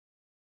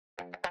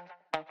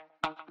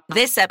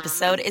This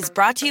episode is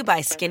brought to you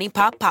by Skinny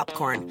Pop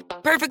Popcorn.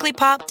 Perfectly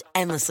popped,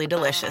 endlessly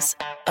delicious.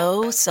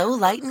 Oh, so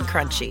light and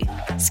crunchy.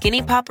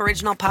 Skinny Pop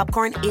Original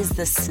Popcorn is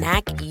the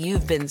snack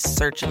you've been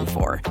searching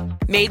for.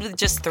 Made with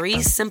just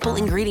 3 simple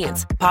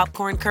ingredients: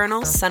 popcorn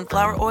kernels,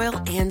 sunflower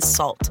oil, and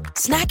salt.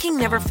 Snacking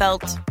never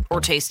felt or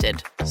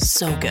tasted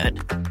so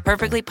good.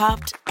 Perfectly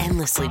popped,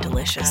 endlessly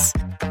delicious.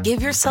 Give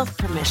yourself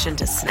permission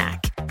to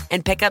snack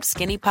and pick up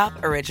Skinny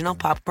Pop Original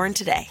Popcorn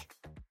today.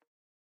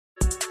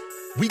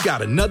 We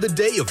got another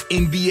day of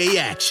NBA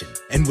action.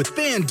 And with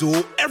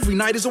FanDuel, every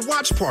night is a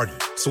watch party.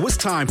 So it's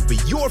time for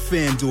your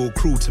FanDuel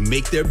crew to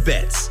make their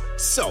bets.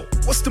 So,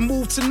 what's the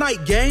move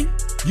tonight, gang?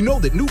 You know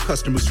that new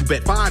customers who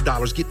bet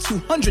 $5 get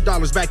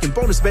 $200 back in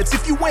bonus bets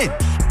if you win.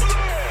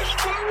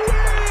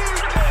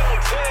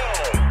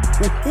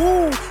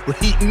 Woo-hoo, we're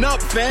heating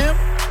up, fam.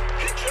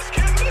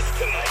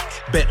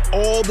 Bet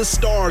all the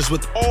stars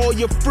with all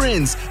your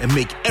friends and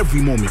make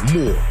every moment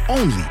more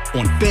only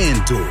on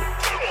FanDuel.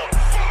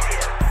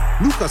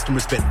 New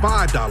customers bet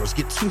 $5,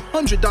 get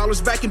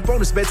 $200 back in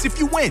bonus bets if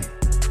you win.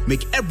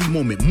 Make every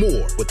moment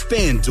more with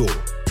FanDuel.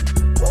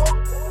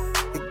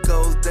 It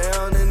goes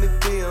down in the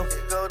DM.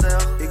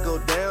 It go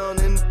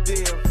down in the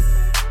DM.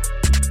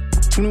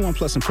 21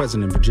 plus and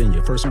present in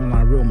Virginia. First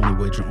online real money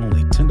wager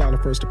only.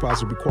 $10 first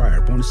deposit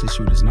required. Bonus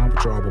issued is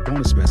non-withdrawable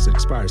bonus vest that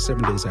expires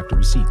 7 days after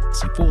receipt.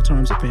 See full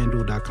terms at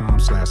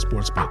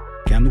FanDuel.com/sportsbook.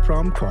 Gambling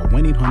problem? Call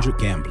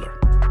 1-800-GAMBLER.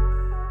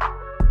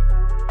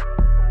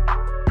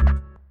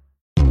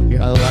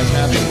 I like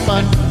having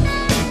fun.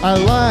 I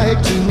like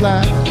to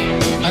laugh.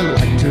 I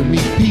like to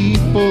meet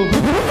people.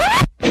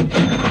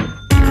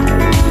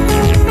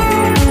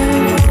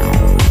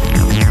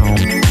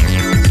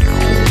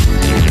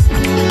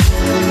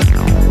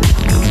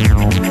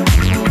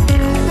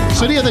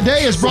 City of the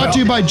Day is brought to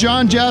you by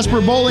John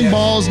Jasper Bowling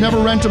Balls.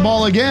 Never rent a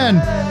ball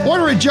again.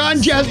 Order a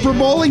John Jasper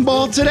Bowling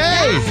Ball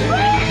today.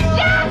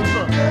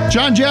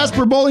 John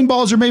Jasper Bowling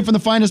Balls are made from the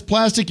finest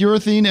plastic,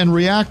 urethane, and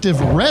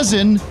reactive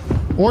resin.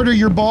 Order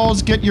your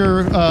balls, get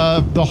your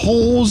the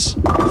holes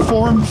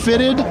form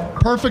fitted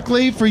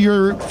perfectly for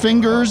your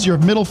fingers, your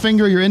middle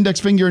finger, your index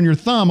finger, and your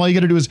thumb. All you got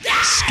to do is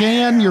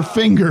scan your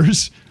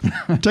fingers,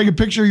 take a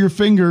picture of your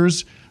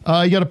fingers.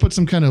 You got to put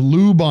some kind of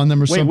lube on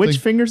them or something. Wait, which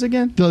fingers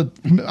again? You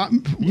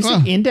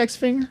said index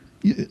finger?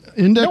 Index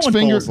no one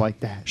finger. bowls like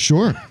that.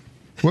 Sure.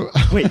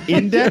 Wait,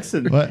 index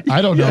and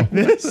I don't know.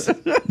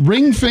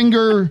 Ring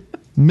finger,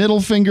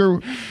 middle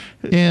finger,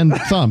 and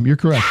thumb. You're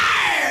correct.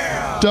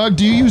 Doug,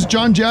 do you use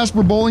John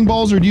Jasper bowling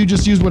balls or do you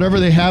just use whatever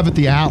they have at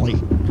the alley?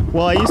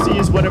 Well, I used to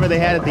use whatever they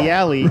had at the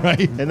alley,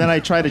 right. And then I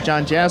tried a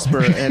John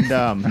Jasper, and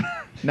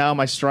now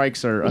my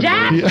strikes are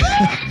unbelievable.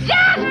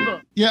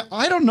 Yeah,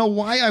 I don't know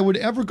why I would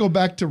ever go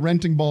back to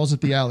renting balls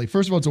at the alley.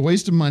 First of all, it's a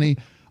waste of money.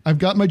 I've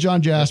got my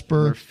John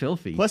Jasper. They're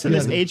filthy. Plus, in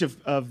this age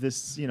of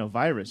this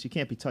virus, you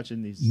can't be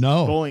touching these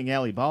bowling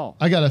alley balls.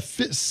 I got a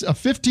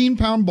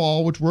 15-pound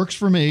ball, which works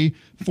for me,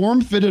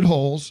 form-fitted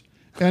holes,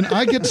 and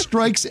I get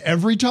strikes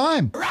every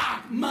time.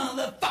 Rock,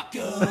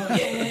 motherfucker,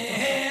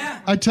 yeah.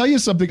 I tell you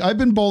something. I've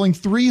been bowling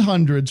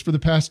 300s for the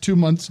past 2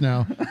 months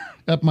now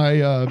at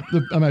my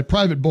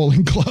private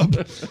bowling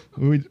club.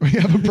 We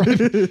have a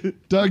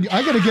private. Doug,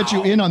 I got to get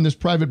you in on this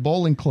private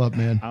bowling club,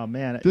 man. Oh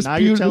man! Now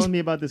you're telling me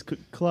about this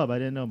club. I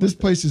didn't know about this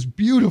place is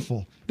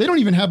beautiful. They don't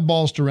even have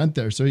balls to rent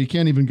there, so you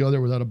can't even go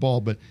there without a ball.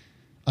 But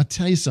I'll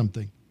tell you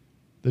something.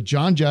 The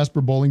John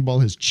Jasper bowling ball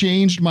has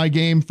changed my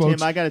game,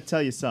 folks. Tim, I got to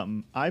tell you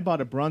something. I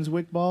bought a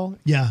Brunswick ball.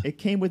 Yeah. It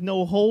came with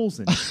no holes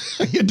in it.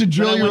 You had to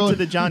drill your own. I went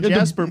to the John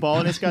Jasper ball,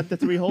 and it's got the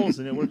 3 holes,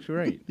 and it works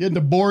great. You had to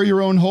bore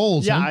your own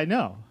holes. Yeah, huh? I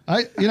know.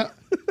 I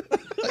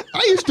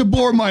used to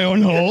bore my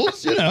own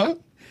holes,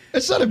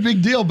 It's not a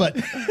big deal, but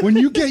when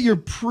you get your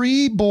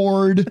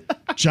pre-bored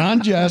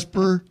John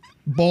Jasper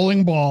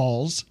bowling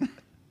balls,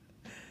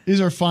 these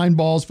are fine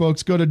balls,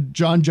 folks. Go to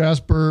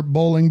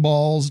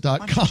johnjasperbowlingballs.com.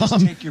 Why don't you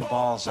just take your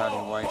balls out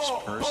of your wife's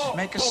purse?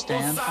 Make a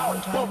stand for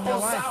one time in your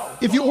life.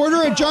 If you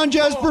order at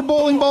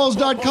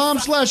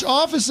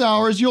johnjasperbowlingballs.com/office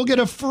hours, you'll get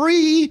a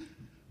free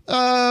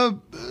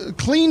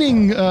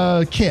cleaning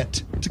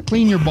kit to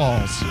clean your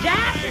balls.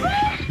 Jasper!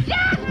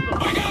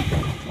 Wake up!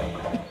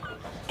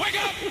 Wake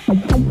up!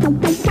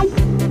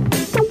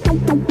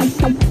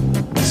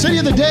 City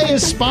of the Day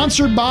is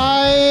sponsored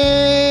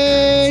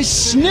by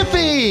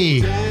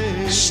Sniffy.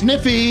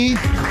 Sniffy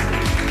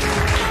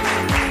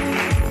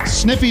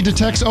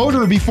detects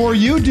odor before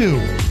you do.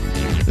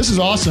 This is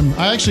awesome.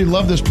 I actually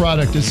love this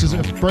product. This is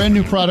a brand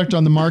new product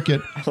on the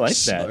market. I like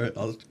that.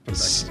 I'll put it back.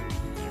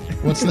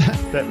 What's that?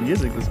 That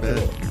music was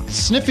cool.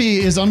 Sniffy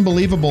is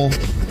unbelievable.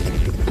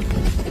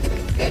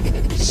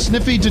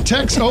 Sniffy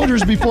detects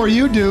odors before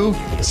you do.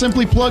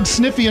 Simply plug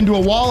Sniffy into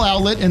a wall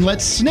outlet and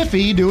let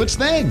Sniffy do its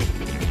thing.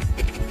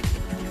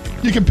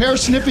 You can pair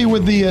Sniffy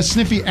with the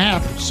Sniffy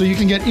app so you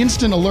can get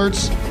instant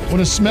alerts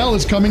when a smell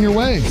is coming your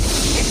way.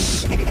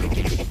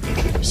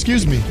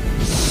 Excuse me.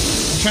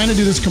 I'm trying to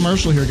do this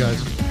commercial here,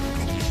 guys.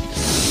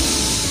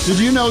 Did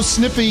you know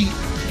Sniffy...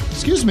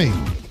 Excuse me.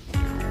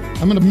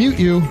 I'm going to mute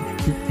you.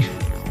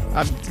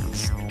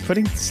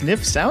 putting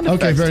sniff sound Okay,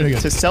 effects very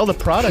good. to sell the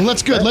product. Well,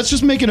 that's good. Let's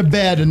just make it a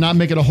bed and not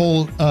make it a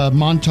whole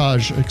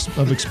montage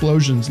of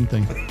explosions and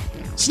things.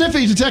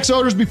 Sniffy detects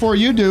odors before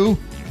you do.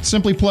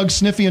 Simply plug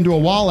Sniffy into a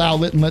wall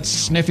outlet and let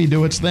Sniffy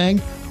do its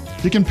thing.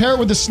 You can pair it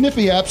with the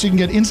Sniffy app so you can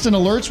get instant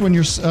alerts when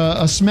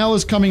a smell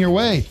is coming your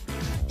way.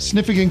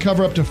 Sniffy can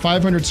cover up to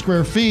 500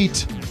 square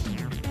feet.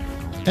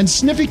 And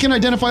Sniffy can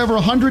identify over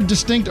 100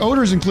 distinct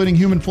odors, including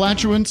human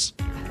flatulence,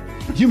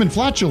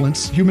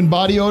 human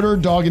body odor,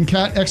 dog and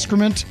cat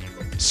excrement,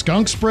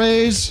 skunk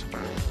sprays,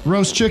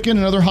 roast chicken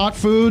and other hot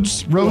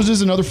foods,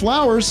 roses and other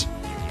flowers.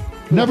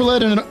 Never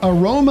let an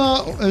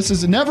aroma. This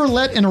is never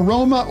let an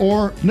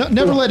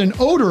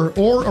odor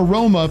or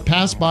aroma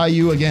pass by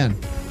you again.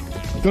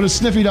 Go to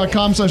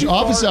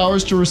sniffy.com/office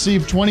hours to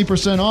receive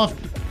 20% off.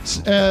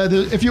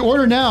 If you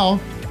order now,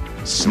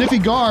 Sniffy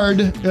Guard,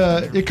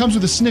 it comes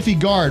with a Sniffy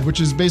Guard,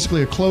 which is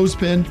basically a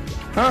clothespin.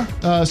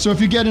 So if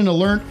you get an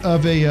alert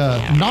of a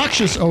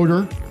noxious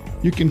odor,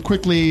 you can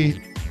quickly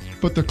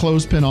put the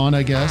clothespin on,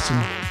 I guess,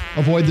 and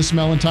avoid the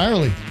smell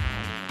entirely.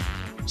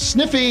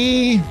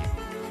 Sniffy!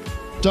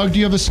 Doug, do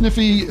you have a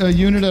Sniffy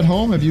unit at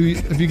home? Have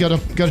you got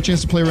a chance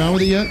to play around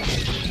with it yet?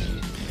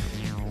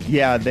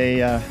 Yeah,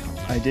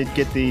 I did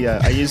get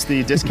I used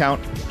the discount.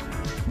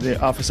 The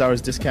office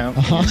hours discount.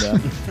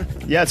 And,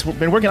 yeah, it's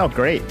been working out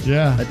great.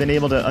 Yeah. I've been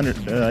able to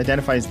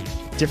identify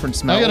different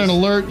smells. I got an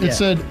alert. It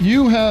said,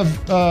 you have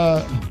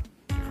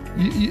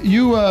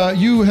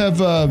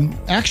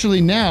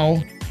actually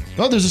now,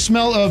 there's a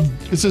smell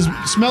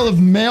of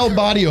male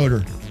body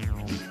odor.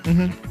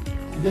 Mm-hmm.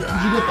 Did you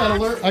get that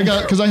alert? I got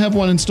it because I have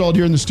one installed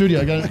here in the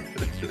studio. I got it.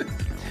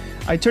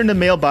 I turned the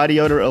male body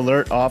odor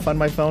alert off on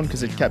my phone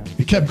because it kept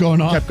going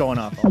off. Kept going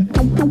off.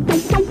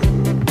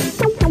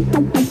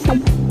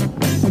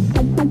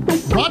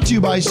 Brought to you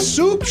by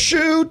Soup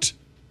Shoot.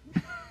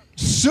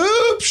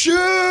 Soup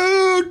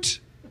Shoot.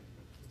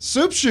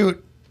 Soup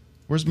Shoot.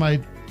 Where's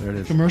my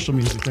commercial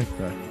music?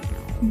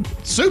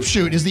 Soup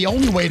Shoot is the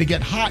only way to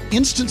get hot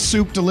instant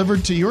soup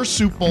delivered to your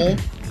soup bowl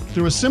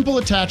through a simple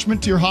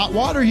attachment to your hot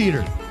water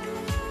heater.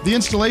 The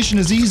installation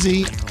is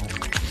easy,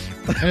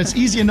 and it's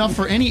easy enough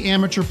for any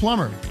amateur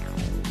plumber.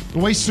 The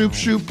way Soup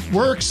Shoot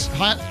works,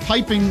 hot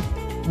piping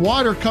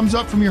water comes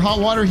up from your hot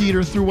water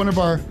heater through one of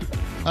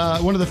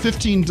the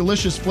 15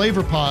 delicious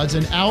flavor pods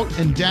and out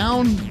and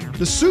down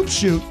the soup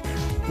chute,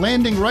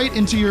 landing right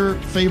into your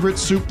favorite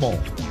soup bowl.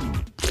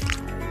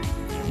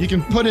 You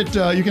can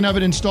you can have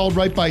it installed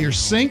right by your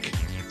sink.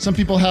 Some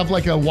people have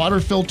like a water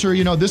filter.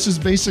 This is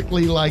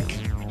basically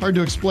hard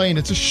to explain.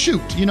 It's a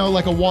chute,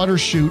 like a water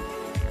chute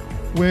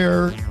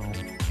where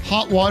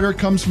hot water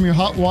comes from your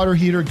hot water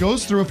heater,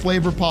 goes through a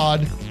flavor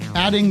pod,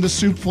 adding the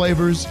soup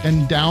flavors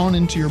and down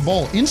into your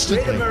bowl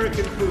instantly. Great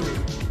American food.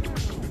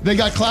 They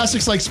got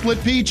classics like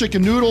split pea,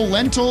 chicken noodle,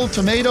 lentil,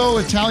 tomato,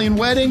 Italian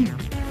wedding.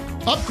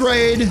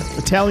 Upgrade.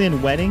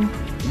 Italian wedding?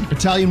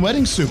 Italian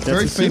wedding soup.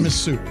 Very famous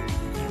soup.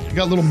 You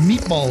got little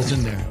meatballs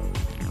in there.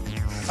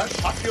 A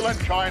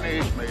succulent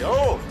Chinese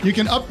meal. You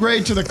can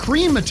upgrade to the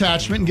cream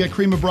attachment and get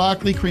cream of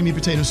broccoli, creamy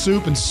potato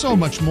soup, and so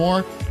much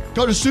more.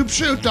 Go to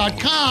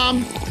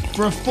soupshoot.com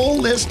for a full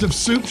list of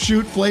Soup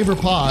Shoot flavor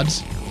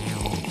pods.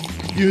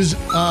 Use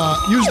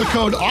the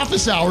code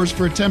office hours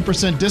for a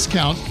 10%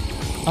 discount.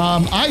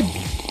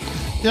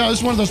 This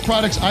is one of those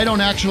products I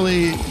haven't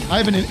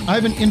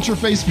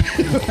interfaced.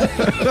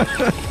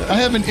 I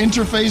haven't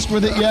interfaced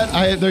with it yet.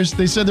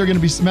 They said they're going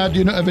to be. Matt, do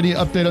you have any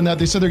update on that?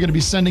 They said they're going to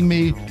be sending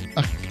me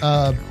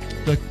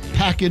the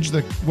package,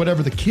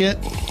 the kit.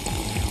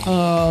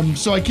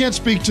 So I can't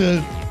speak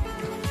to.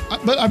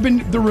 But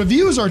the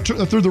reviews are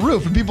through the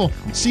roof, and people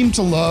seem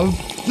to love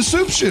the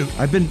Soup Shoot.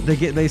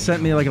 They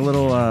sent me like a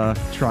little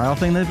trial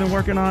thing they've been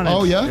working on.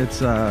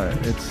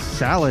 It's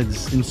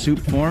salads in soup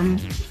form.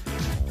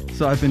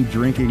 So I've been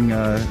drinking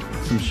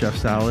some chef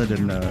salad,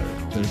 and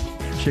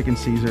the chicken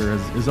Caesar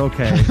is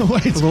okay. It's a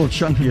little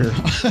chunkier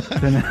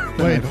than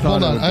I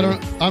thought. Hold on.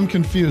 I'm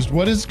confused.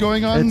 What is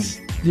going on?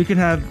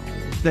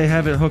 They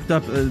have it hooked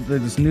up.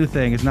 This new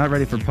thing. It's not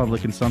ready for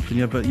public consumption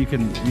yet, but you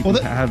can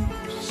have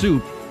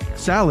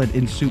salad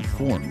in soup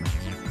form.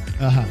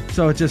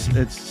 So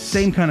it's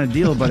same kind of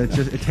deal, but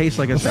it tastes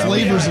like a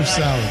salad. Flavors of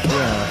salad.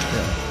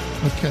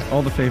 Yeah. Okay.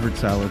 All the favorite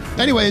salad.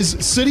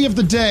 Anyways, City of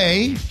the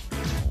Day,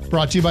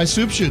 brought to you by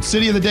Soup Shoot.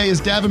 City of the Day is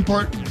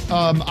Davenport,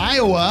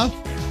 Iowa.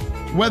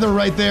 Weather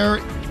right there.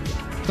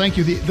 Thank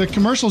you. The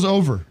commercial's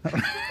over.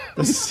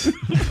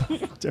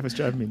 Jeff is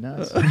driving me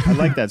nuts. I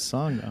like that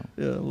song though.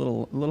 Yeah, a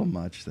little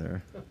much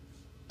there.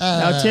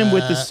 Now, Tim,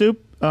 with the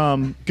soup.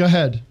 Go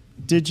ahead.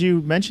 Did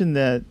you mention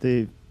that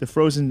the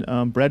frozen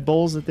bread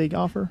bowls that they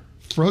offer?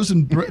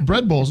 Frozen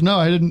bread bowls? No,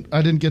 I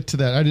didn't get to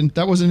that.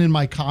 That wasn't in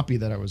my copy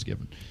that I was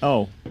given.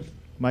 Oh,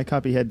 my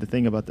copy had the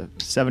thing about the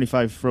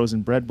 75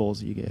 frozen bread bowls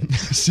that you get.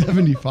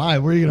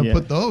 75? Where are you going to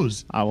put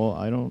those? I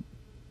don't.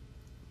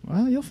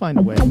 Well, you'll find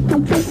a way.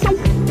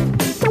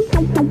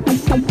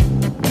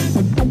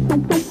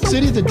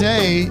 City of the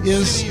Day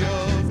is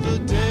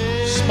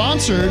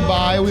sponsored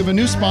by. We have a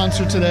new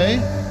sponsor today.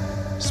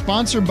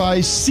 Sponsored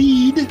by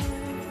Seed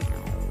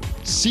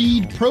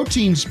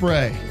Protein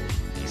Spray.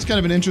 It's kind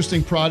of an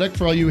interesting product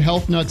for all you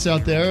health nuts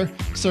out there.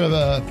 Sort of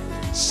a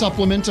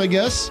supplement, I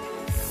guess.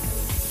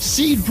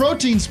 Seed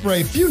protein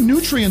spray. Few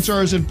nutrients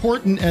are as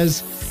important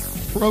as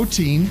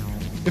protein.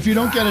 If you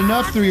don't get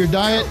enough through your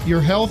diet,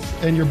 your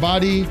health and your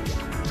body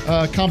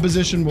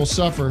composition will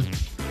suffer.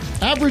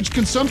 Average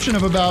consumption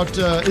of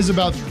is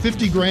about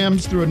 50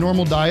 grams through a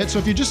normal diet. So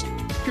if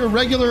you're a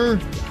regular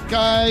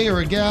guy or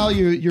a gal,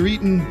 you're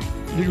eating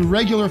your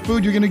regular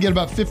food, you're going to get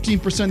about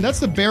 15%. That's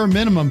the bare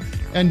minimum.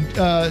 And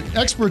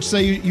experts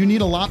say you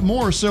need a lot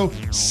more. So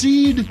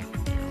seed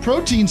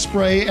protein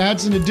spray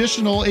adds an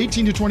additional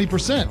 18 to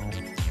 20%.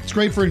 It's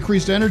great for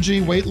increased energy,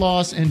 weight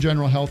loss, and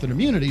general health and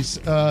immunity.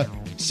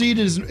 Seed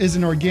is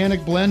an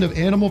organic blend of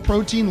animal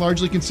protein,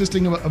 largely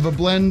consisting of a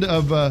blend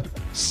of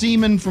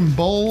semen from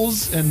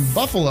bulls and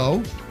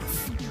buffalo.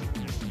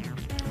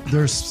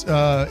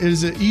 It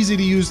is an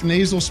easy-to-use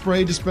nasal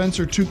spray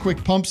dispenser. 2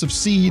 quick pumps of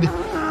seed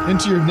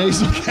into your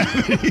nasal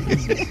cavity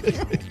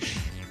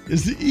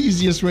is the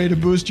easiest way to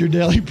boost your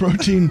daily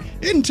protein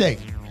intake.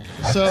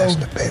 So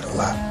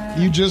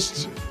you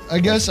just, I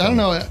guess, I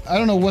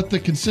don't know what the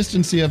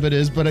consistency of it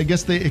is, but I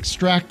guess they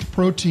extract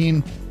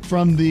protein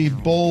from the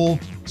bull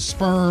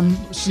sperm,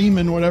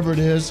 semen, whatever it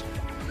is.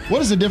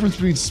 What is the difference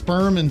between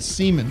sperm and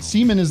semen?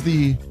 Semen's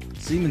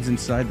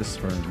inside the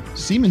sperm.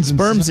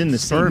 Sperm's in the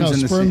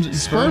semen.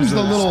 Sperm's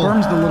the little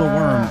worm.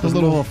 The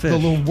little fish. The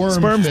little worm.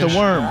 Sperm's fish. The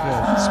worm.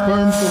 Yeah.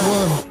 Sperm's the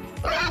worm.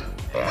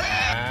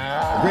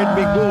 Red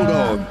big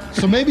bulldog.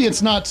 So maybe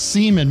it's not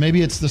semen.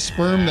 Maybe it's the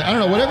sperm. I don't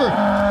know.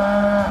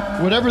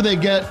 Whatever they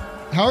get.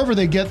 However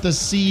they get the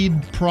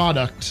seed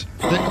product,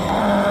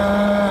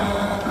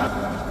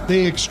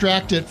 they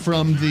extract it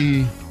from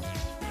the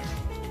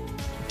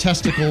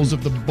testicles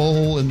of the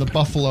bull and the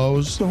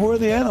buffaloes. So who are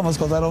the animals?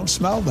 Because I don't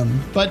smell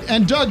them.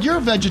 And Doug, you're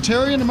a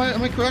vegetarian. Am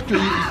I correct? Or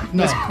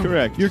no, that's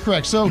correct. You're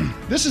correct. So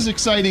this is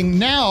exciting.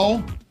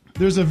 Now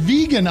there's a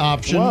vegan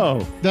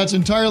option that's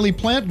entirely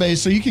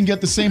plant-based, so you can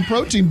get the same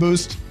protein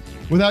boost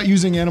without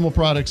using animal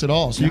products at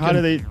all. So how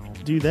do they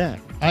do that?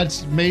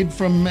 It's made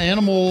from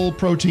animal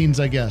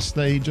proteins, I guess.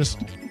 They just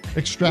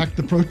extract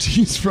the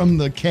proteins from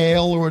the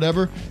kale or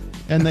whatever,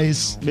 and they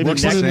mix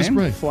it in the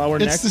spray. Flower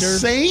nectar. It's the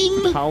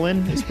same.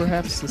 Pollen is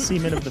perhaps the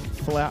semen of the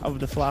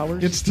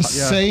flowers. It's the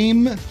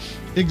same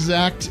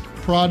exact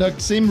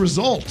product, same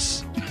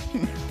results,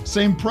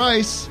 same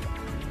price.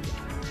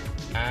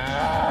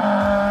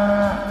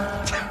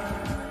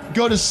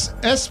 Go to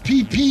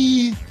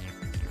SPP.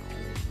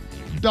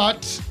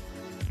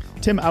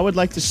 Tim, I would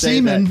like to say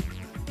semen that.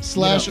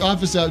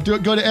 /office hours.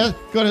 Go to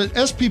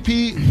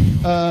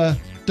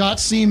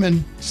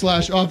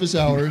spp.semen/office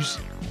hours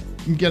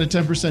and get a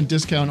 10%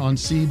 discount on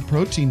seed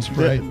protein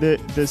spray.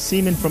 The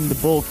semen from the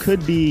bull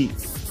could be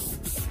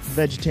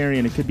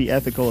vegetarian. It could be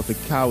ethical if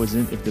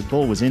the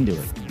bull was into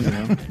it. You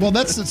know? Well,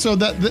 that's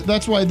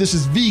why this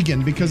is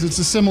vegan, because it's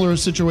a similar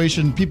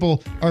situation.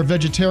 People are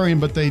vegetarian,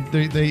 but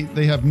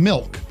they have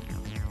milk.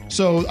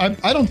 So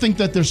I don't think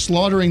that they're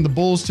slaughtering the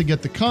bulls to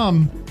get the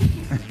cum.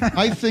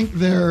 I think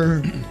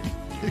they're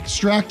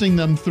extracting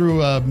them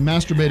through a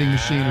masturbating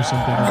machine or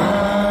something.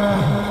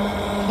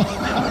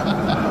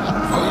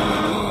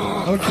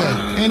 Okay,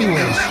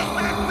 anyways.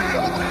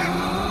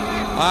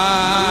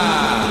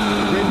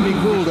 Red big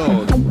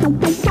bulldog.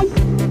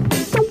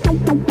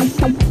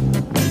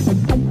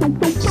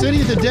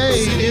 City of the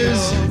Day is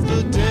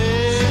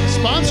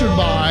sponsored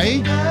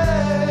by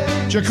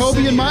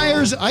Jacoby and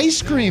Myers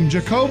Ice Cream.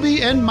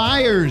 Jacoby and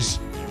Myers.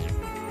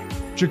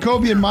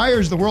 Jacoby &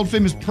 Myers, the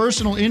world-famous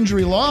personal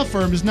injury law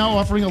firm, is now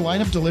offering a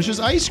line of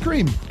delicious ice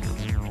cream.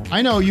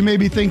 I know you may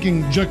be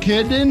thinking,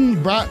 Jacobin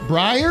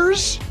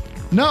Briars?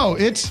 No,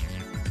 it's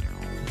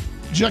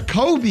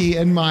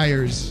Jacoby &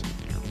 Myers.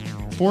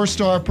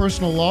 4-star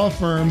personal law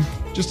firm,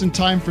 just in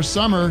time for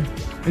summer.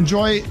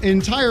 Enjoy an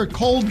entire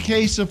cold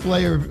case of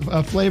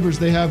flavors.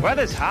 They have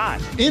weather's hot.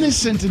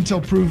 Innocent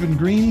until proven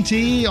green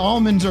tea.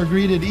 Almonds are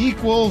greeted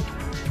equal.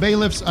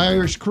 Bailiff's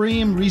Irish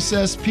Cream,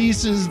 Recess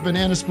Pieces,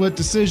 Banana Split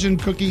Decision,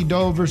 Cookie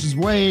Dough versus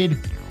Wade,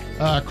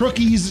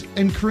 Crookies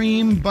and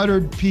Cream,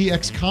 Buttered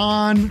PX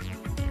Con,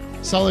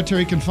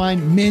 Solitary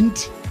Confined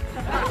Mint,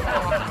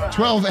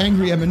 12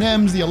 Angry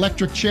M&Ms, The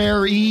Electric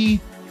Chair E,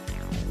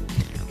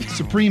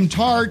 Supreme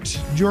Tart,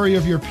 Jury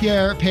of Your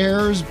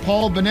Pears,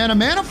 Paul Banana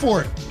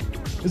Manafort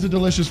is a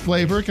delicious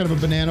flavor, kind of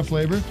a banana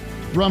flavor.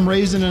 Rum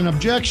Raisin and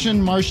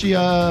Objection,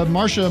 Marcia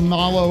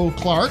Mallow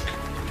Clark,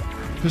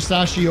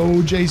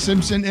 Pistachio J.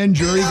 Simpson, and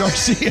Jury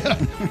Garcia.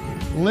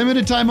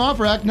 Limited time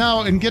offer. Act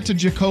now and get to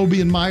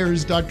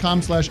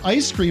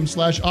jacobyandmyers.com/ice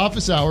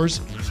cream/office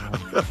hours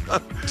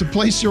to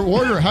place your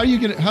order. How do you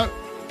get it?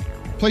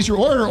 Place your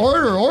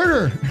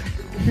order.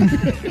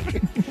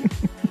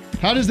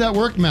 How does that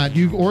work, Matt?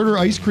 You order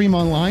ice cream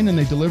online and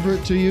they deliver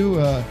it to you?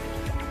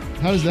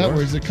 How does that work?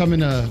 Does it come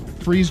in a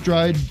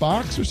freeze-dried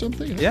box or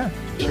something? Yeah,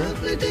 sure.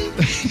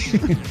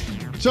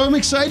 So I'm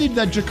excited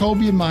that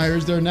Jacoby &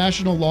 Myers, they're a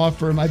national law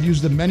firm. I've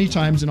used them many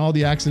times in all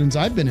the accidents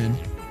I've been in.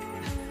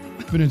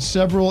 I've been in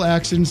several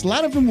accidents. A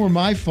lot of them were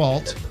my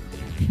fault.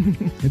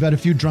 They've had a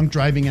few drunk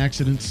driving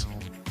accidents.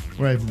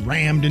 where I've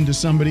rammed into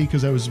somebody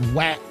because I was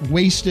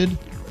wasted.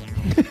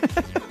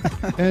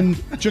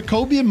 And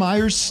Jacoby and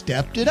Myers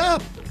stepped it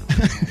up.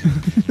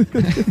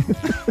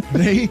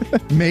 They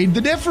made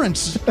the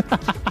difference.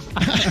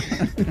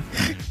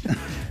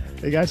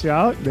 They got you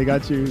out? They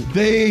got you...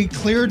 They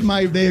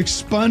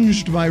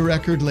expunged my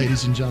record,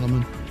 ladies and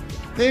gentlemen.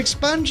 They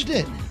expunged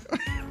it.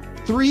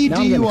 3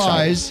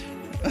 DUIs.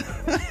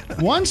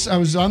 Once I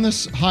was on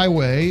this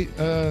highway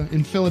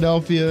in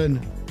Philadelphia,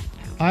 and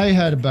I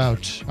had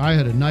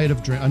a night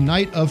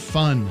of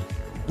fun,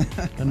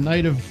 a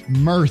night of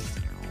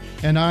mirth,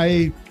 and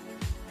I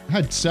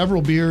had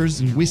several beers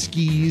and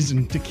whiskeys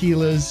and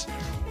tequilas,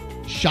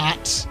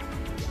 shots,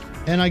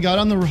 and I got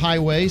on the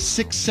highway,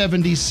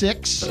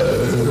 676,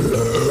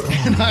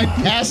 and I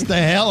passed the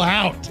hell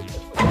out.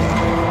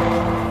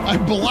 I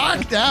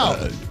blacked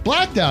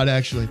out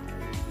actually.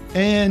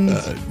 And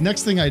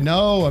next thing I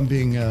know, I'm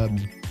being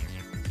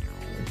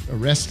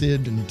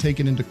arrested and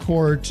taken into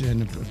court,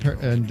 and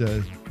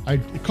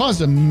it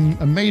caused a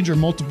major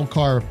multiple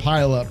car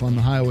pileup on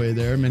the highway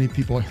there. Many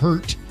people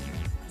hurt.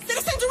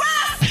 Citizens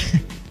arrest!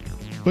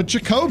 But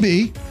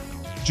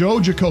Joe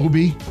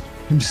Jacoby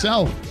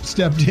himself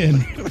stepped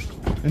in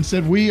and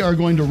said, "We are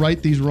going to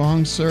right these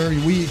wrongs, sir.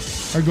 We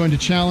are going to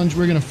challenge.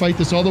 We're going to fight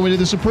this all the way to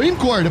the Supreme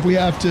Court if we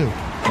have to."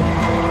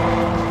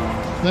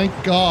 Thank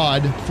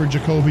God for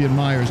Jacoby and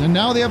Myers. And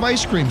now they have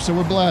ice cream, so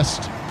we're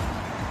blessed.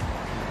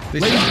 They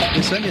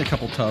sent me a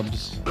couple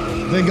tubs.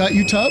 They got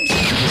you tubs?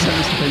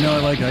 They know I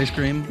like ice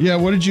cream. Yeah,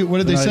 what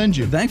did they send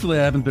you? Thankfully,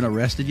 I haven't been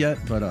arrested yet,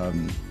 but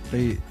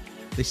they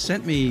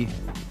sent me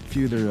a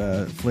few of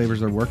their flavors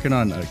they're working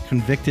on.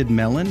 Convicted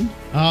melon.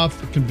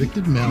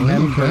 Convicted melon.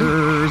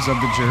 Members of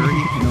the jury.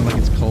 You know, like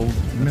it's called.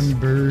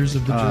 Members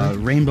of the jury.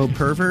 Rainbow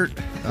pervert.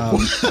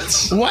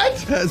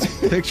 What? Has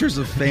pictures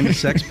of famous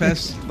sex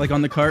pests, like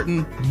on the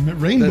carton.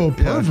 Rainbow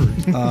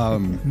pervert.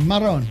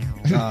 Maron.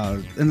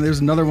 And there's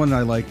another one that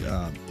I like.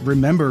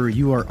 Remember,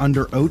 you are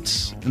under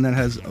oats, and that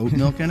has oat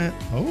milk in it.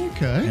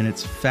 Okay. And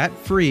it's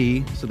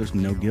fat-free, so there's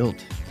no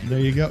guilt. There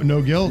you go.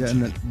 No guilt. Yeah,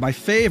 and my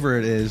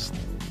favorite is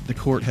the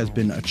court has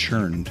been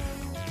adjourned.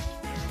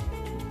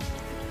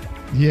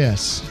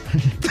 Yes.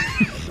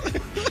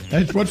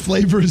 What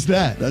flavor is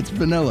that? That's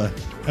vanilla.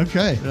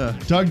 Okay. Yeah.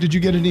 Doug, did you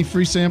get any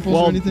free samples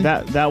or anything?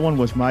 That one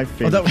was my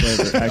favorite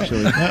flavor,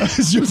 actually.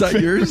 Was that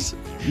yours?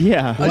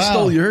 Yeah. Wow. I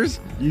stole yours?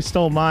 You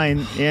stole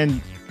mine,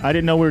 and I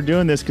didn't know we were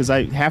doing this because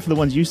half of the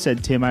ones you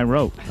said, Tim, I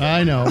wrote.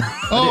 I know.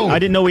 I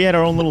didn't know we had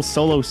our own little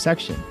solo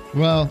section.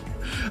 Well,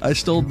 I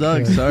stole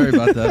Doug. Sorry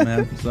about that,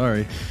 man.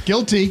 Sorry.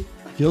 Guilty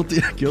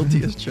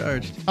as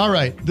charged. All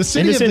right. The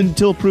city Innocent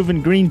until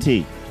proven green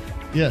tea.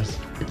 Yes.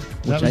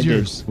 That was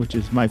yours. Which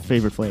is my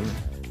favorite flavor.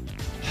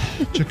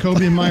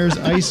 Jacoby and Myers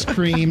ice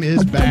cream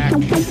is back.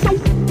 Tip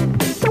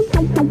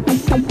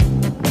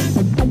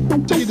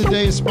of the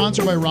Day is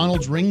sponsored by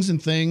Ronald's Rings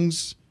and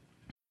Things.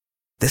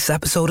 This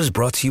episode is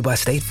brought to you by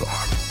State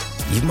Farm.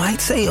 You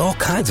might say all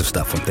kinds of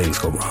stuff when things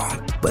go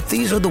wrong, but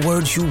these are the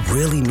words you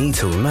really need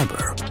to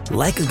remember.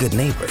 Like a good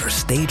neighbor,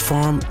 State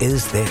Farm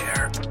is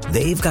there.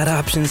 They've got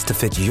options to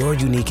fit your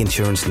unique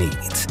insurance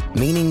needs,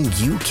 meaning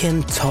you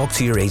can talk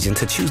to your agent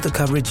to choose the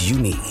coverage you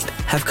need.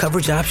 Have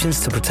coverage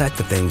options to protect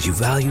the things you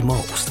value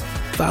most.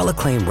 File a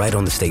claim right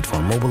on the State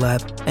Farm mobile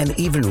app and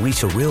even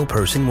reach a real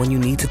person when you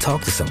need to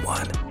talk to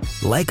someone.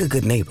 Like a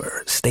good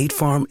neighbor, State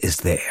Farm is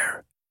there.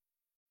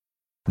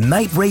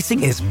 Night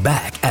racing is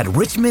back at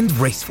Richmond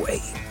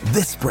Raceway.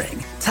 This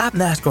spring, top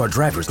NASCAR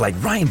drivers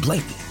like Ryan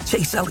Blaney,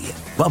 Chase Elliott,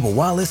 Bubba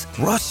Wallace,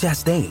 Ross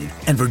Chastain,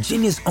 and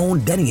Virginia's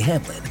own Denny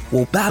Hamlin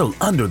will battle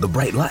under the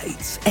bright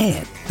lights.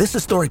 And this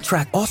historic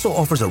track also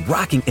offers a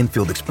rocking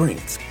infield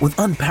experience with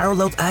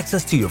unparalleled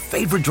access to your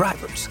favorite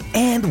drivers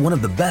and one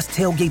of the best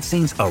tailgate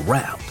scenes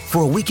around.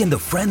 For a weekend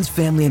of friends,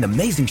 family, and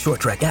amazing short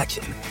track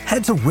action,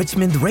 head to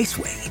Richmond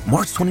Raceway,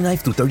 March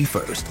 29th through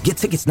 31st. Get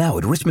tickets now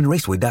at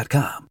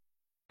richmondraceway.com.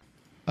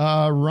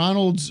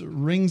 Ronald's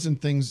Rings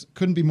and Things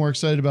couldn't be more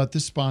excited about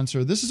this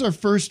sponsor. This is our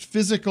first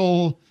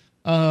physical,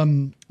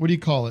 what do you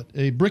call it?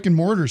 A brick and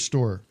mortar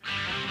store.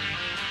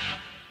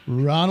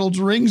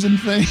 Ronald's Rings and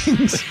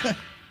Things.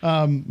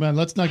 Man,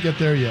 let's not get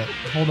there yet.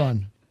 Hold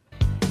on.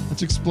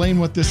 Let's explain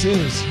what this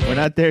is. We're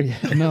not there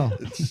yet. No.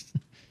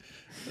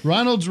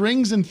 Ronald's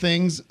Rings and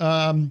Things.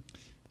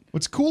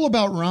 What's cool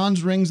about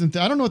Ron's Rings and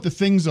I don't know what the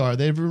things are.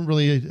 They haven't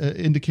really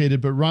indicated,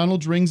 but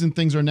Ronald's Rings and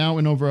Things are now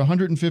in over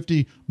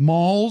 150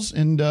 malls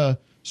and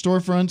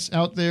storefronts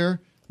out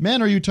there.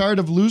 Man, are you tired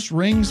of loose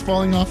rings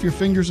falling off your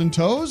fingers and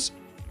toes?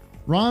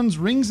 Ron's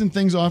Rings and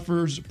Things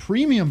offers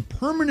premium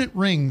permanent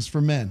rings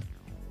for men.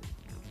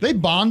 They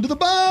bond to the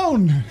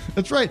bone.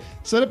 That's right.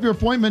 Set up your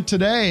appointment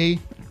today.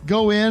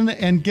 Go in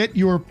and get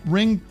your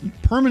ring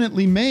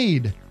permanently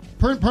made,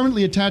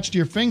 permanently attached to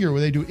your finger,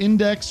 where they do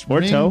index,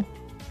 or ring, toe.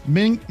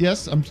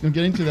 Yes, I'm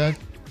getting to that.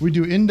 We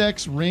do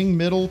index, ring,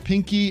 middle,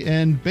 pinky,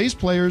 and bass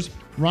players.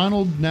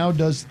 Ronald now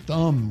does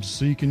thumbs,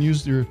 so you can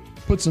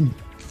put some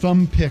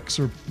thumb picks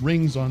or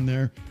rings on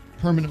there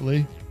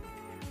permanently.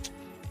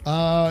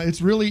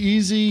 It's really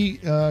easy.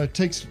 It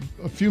takes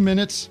a few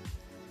minutes.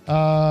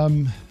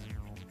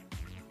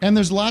 And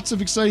there's lots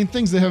of exciting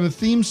things. They have a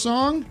theme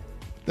song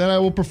that I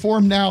will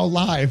perform now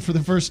live for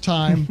the first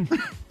time.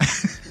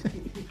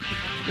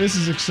 This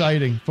is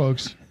exciting,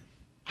 folks.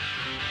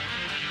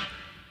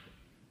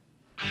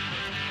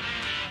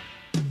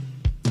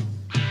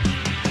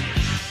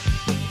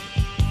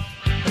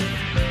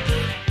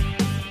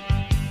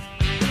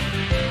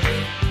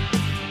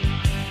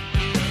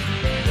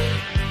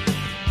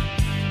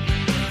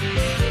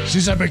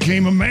 Since I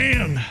became a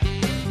man,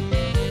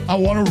 I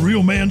want a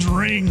real man's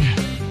ring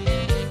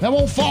that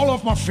won't fall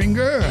off my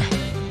finger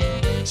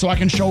so I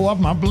can show off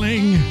my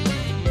bling.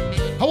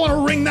 I want a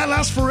ring that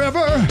lasts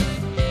forever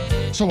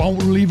so I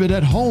won't leave it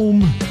at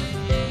home.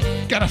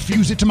 Gotta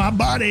fuse it to my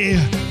body.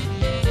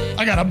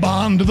 I gotta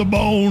bond to the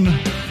bone.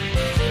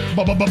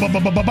 Bond.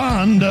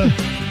 Bond.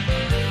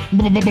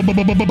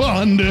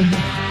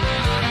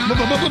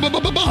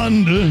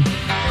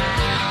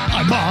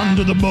 I bond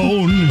to the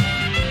bone.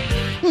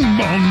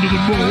 Bond to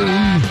the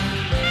bone.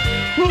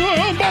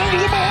 Bond to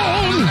the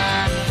bone.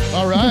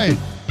 All right.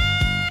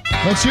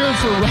 Let's hear it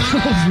for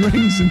Ronald's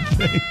Rings and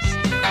Things.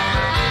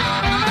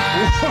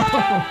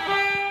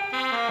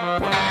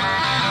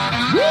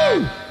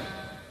 Woo!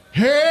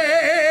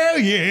 Hell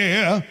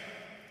yeah.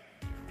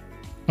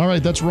 All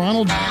right, that's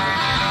Ronald's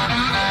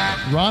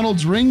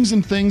Rings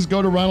and Things.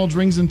 Go to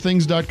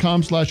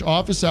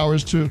ronaldsringsandthings.com/office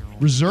hours to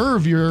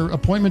reserve your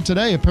appointment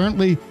today.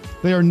 Apparently,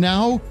 they are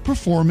now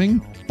performing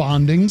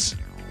bondings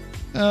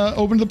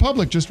open to the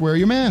public. Just wear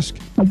your mask.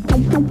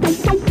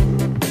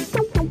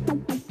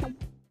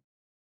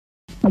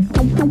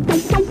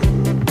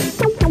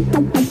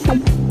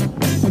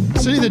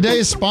 City of the Day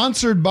is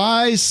sponsored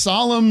by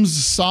Solemn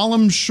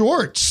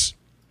Shorts.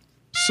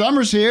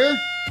 Summer's here,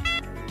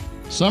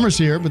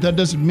 but that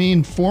doesn't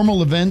mean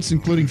formal events,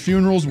 including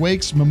funerals,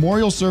 wakes,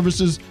 memorial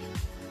services,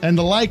 and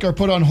the like, are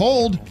put on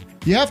hold.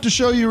 You have to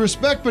show your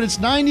respect, but it's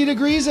 90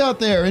 degrees out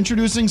there.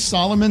 Introducing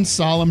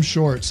Solemn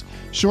Shorts.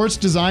 Shorts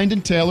designed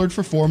and tailored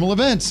for formal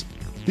events.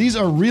 These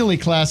are really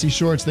classy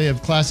shorts. They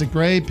have classic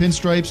gray,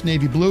 pinstripes,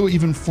 navy blue,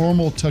 even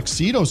formal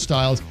tuxedo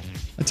styles.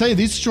 I tell you,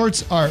 these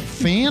shorts are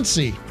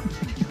fancy.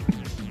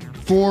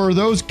 For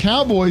those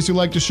cowboys who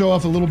like to show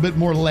off a little bit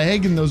more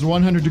leg in those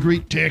 100-degree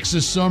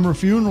Texas summer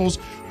funerals,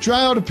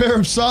 try out a pair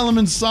of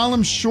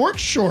Solemn short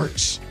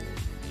shorts.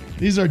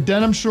 These are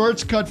denim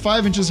shorts cut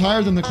 5 inches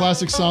higher than the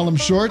classic Solemn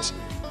shorts.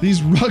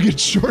 These rugged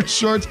short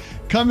shorts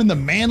come in the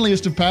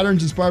manliest of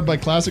patterns inspired by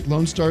classic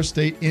Lone Star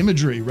State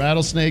imagery,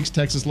 rattlesnakes,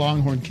 Texas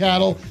Longhorn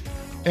cattle,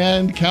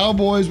 and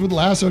cowboys with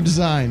lasso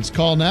designs.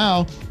 Call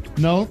now.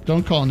 No,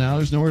 don't call now.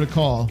 There's nowhere to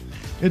call.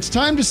 It's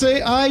time to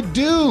say I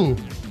do.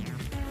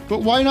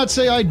 But why not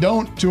say I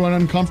don't to an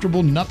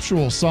uncomfortable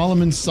nuptial?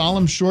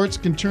 Solemn shorts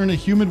can turn a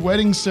humid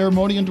wedding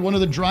ceremony into one of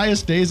the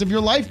driest days of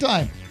your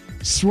lifetime.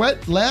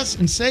 Sweat less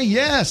and say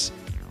yes.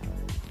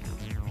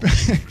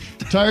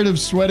 Tired of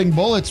sweating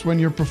bullets when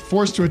you're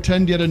forced to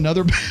attend yet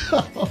another...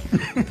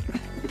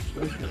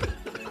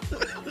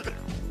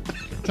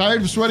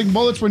 Tired of sweating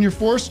bullets when you're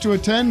forced to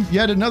attend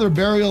yet another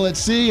burial at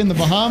sea in the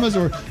Bahamas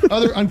or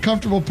other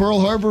uncomfortable Pearl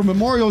Harbor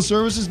memorial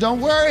services? Don't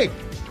worry.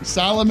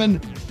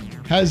 Solomon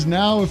has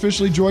now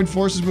officially joined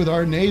forces with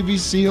our Navy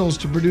SEALs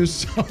to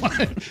produce...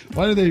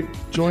 Why do they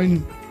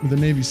join with the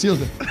Navy SEALs?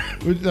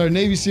 With our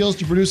Navy SEALs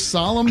to produce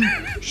Solemn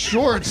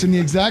shorts in the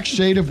exact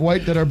shade of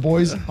white that our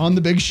boys on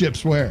the big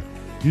ships wear.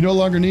 You no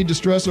longer need to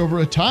stress over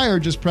attire,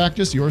 just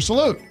practice your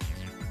salute.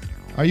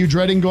 Are you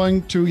dreading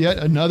going to yet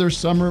another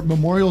summer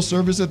memorial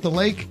service at the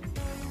lake?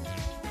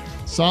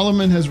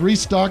 Solomon has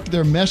restocked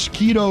their mesh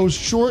keto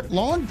short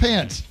long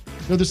pants.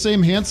 They're the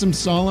same handsome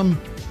Solomon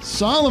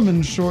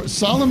shorts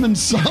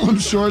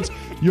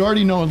you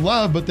already know and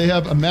love, but they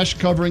have a mesh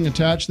covering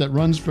attached that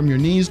runs from your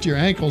knees to your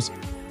ankles.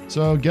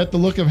 So get the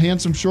look of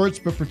handsome shorts,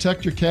 but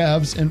protect your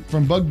calves and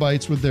from bug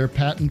bites with their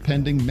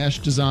patent-pending mesh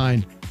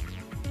design.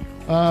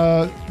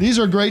 These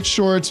are great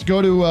shorts.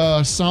 Go to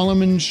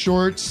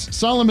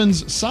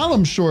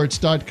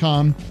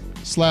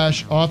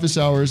solemnshorts.com/office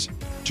hours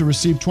to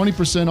receive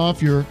 20%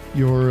 off your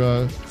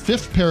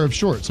fifth pair of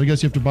shorts. I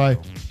guess you have to buy.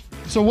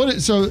 So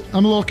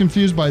I'm a little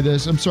confused by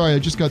this. I'm sorry, I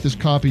just got this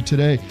copy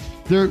today.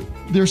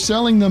 They're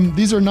selling them.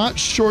 These are not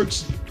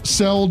shorts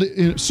sold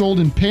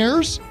in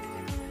pairs.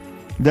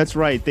 That's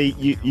right.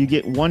 You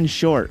get one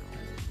short,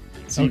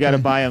 so you got to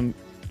buy them.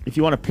 If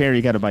you want a pair,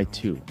 you got to buy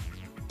two.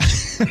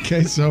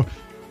 Okay, so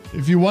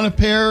if you want a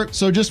pair,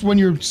 so just when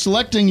you're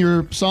selecting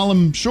your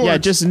Solemn shorts, yeah,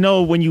 just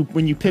know when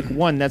you pick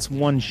one, that's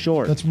one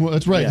short. That's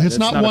right. Yeah, it's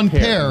not one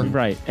pair.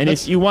 Right. And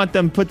if you want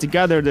them put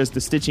together, there's the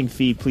stitching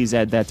fee. Please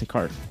add that to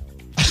cart.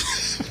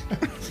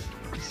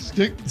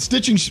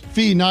 Stitching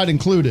fee not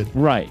included.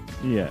 Right.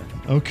 Yeah.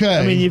 Okay.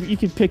 I mean, you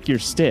can pick your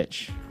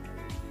stitch.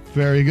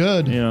 Very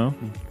good. You know.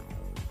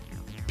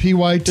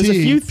 PYT. There's a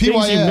few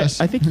things PYS.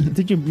 I think,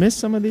 did you miss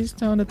some of these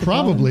down at the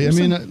Probably.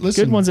 bottom? I mean,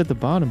 listen. Good ones at the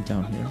bottom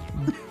down here.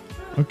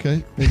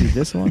 Okay. Maybe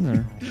this one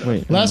or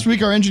wait. Last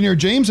week, our engineer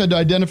James had to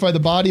identify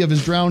the body of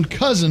his drowned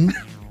cousin.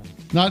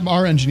 Not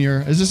our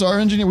engineer. Is this our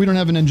engineer? We don't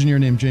have an engineer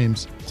named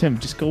James. Tim,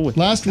 just go with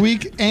Last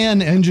week,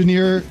 an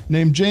engineer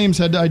named James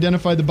had to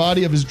identify the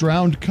body of his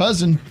drowned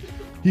cousin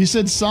He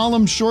said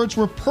solemn shorts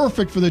were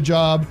perfect for the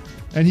job,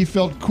 and he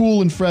felt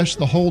cool and fresh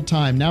the whole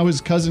time. Now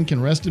his cousin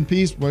can rest in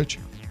peace,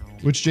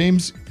 which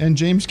James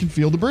can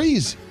feel the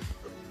breeze.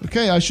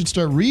 Okay, I should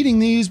start reading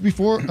these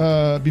before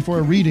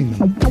reading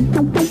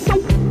them.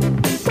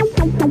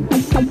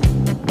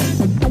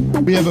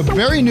 We have a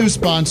very new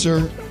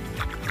sponsor.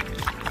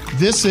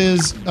 This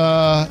is,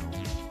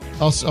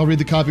 I'll read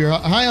the copy here.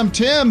 Hi, I'm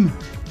Tim,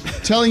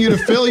 telling you to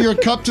fill your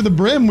cup to the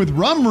brim with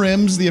Rum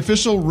Rims, the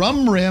official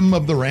rum rim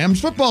of the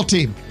Rams football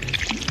team.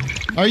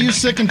 Are you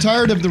sick and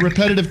tired of the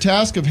repetitive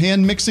task of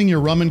hand mixing your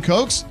rum and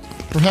cokes?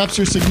 Perhaps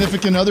your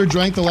significant other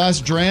drank the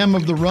last dram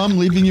of the rum,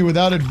 leaving you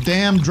without a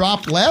damn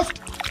drop left?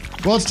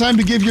 Well, it's time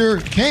to give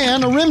your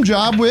can a rim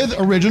job with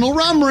Original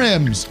Rum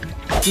Rims.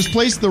 Just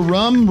place the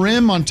rum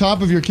rim on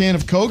top of your can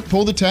of Coke,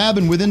 pull the tab,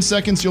 and within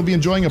seconds you'll be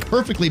enjoying a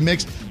perfectly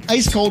mixed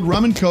ice-cold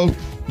rum and Coke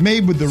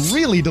made with the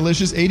really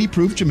delicious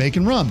 80-proof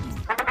Jamaican rum.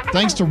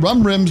 Thanks to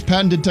Rum Rim's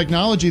patented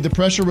technology, the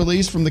pressure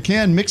release from the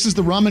can mixes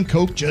the rum and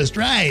Coke just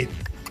right.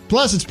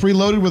 Plus, it's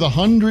preloaded with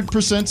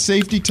 100%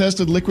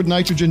 safety-tested liquid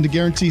nitrogen to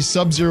guarantee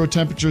sub-zero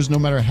temperatures no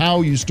matter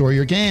how you store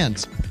your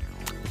cans.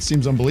 It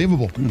seems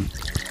unbelievable.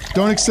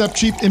 Don't accept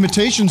cheap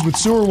imitations with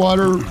sewer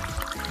water,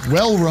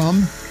 well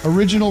rum.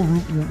 Original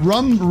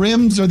Rum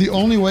Rims are the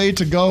only way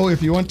to go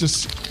if you want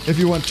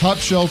top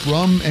shelf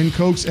rum and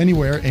Cokes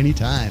anywhere,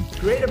 anytime.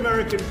 Great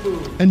American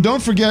food. And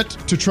don't forget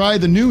to try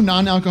the new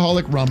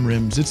non-alcoholic Rum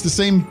Rims. It's the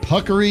same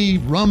puckery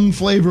rum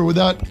flavor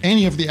without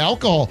any of the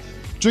alcohol.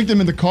 Drink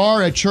them in the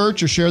car, at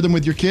church, or share them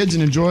with your kids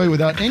and enjoy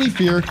without any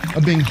fear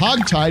of being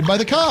hogtied by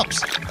the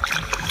cops.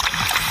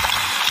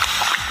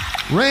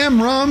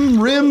 Ram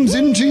Rum Rims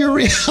into your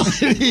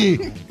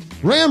reality.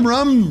 Ram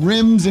Rum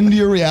Rims into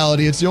your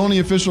reality. It's the only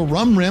official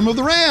rum rim of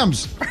the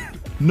Rams.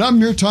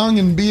 Numb your tongue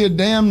and be a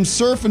damn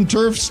surf and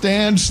turf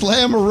stand.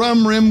 Slam a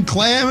rum rim,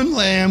 clam and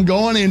lamb. Go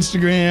on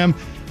Instagram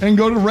and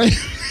go to Ram.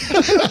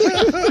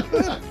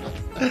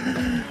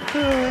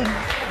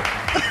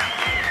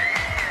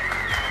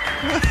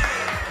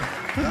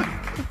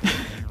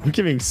 We're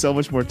giving so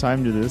much more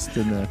time to this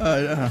than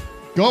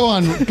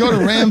Go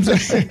to Rams,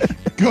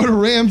 go to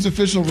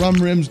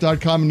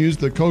RamsOfficialRumRims.com and use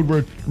the code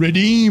word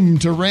REDEEM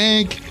to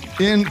rake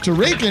in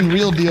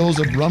real deals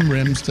of rum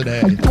rims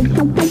today.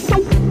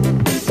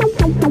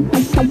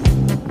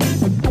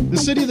 The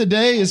City of the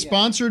Day is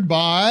sponsored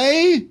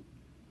by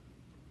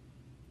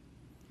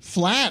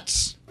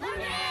Flats.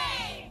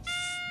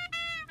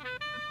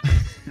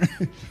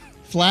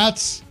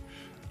 Flats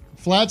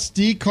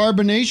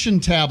decarbonation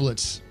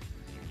tablets.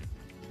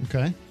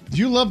 Okay. Do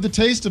you love the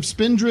taste of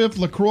Spindrift,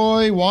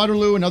 LaCroix,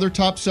 Waterloo, and other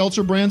top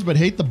seltzer brands but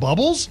hate the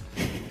bubbles?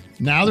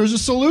 Now there's a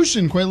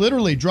solution, quite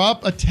literally.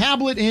 Drop a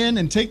tablet in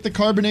and take the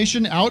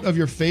carbonation out of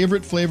your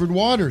favorite flavored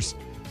waters.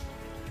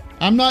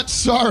 I'm not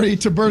sorry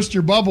to burst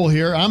your bubble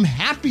here. I'm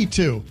happy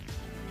to.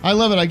 I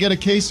love it. I get a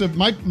case of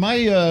my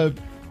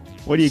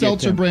what do you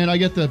seltzer get, brand. I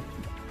get the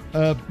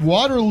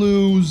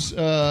Waterloo's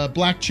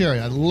Black Cherry.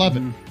 I love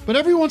it. But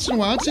every once in a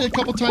while, I'd say a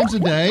couple times a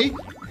day,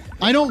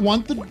 I don't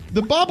want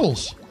the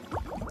bubbles.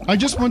 I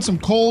just want some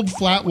cold,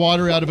 flat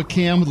water out of a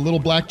can with a little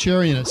black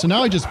cherry in it. So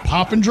now I just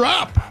pop and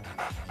drop.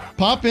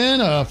 Pop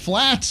in a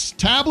Flats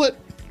tablet,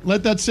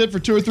 let that sit for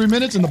 2 or 3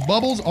 minutes, and the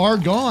bubbles are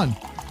gone.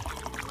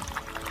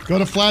 Go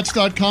to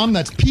flats.com.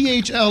 That's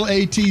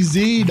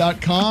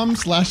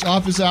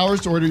PHLATZ.com/office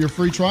hours to order your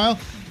free trial.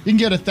 You can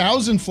get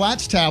 1,000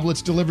 Flats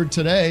tablets delivered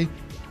today.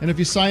 And if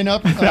you sign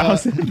up,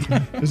 there's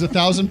a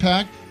 1,000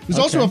 pack. There's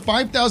also a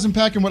 5,000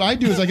 pack, and what I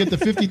do is I get the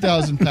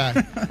 50,000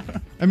 pack.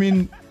 I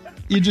mean,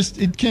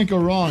 it can't go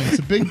wrong. It's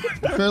a big,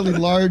 fairly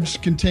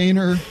large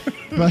container,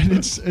 but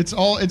it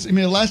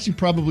lasts you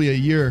probably a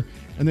year,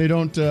 and they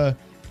don't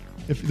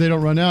if they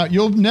don't run out.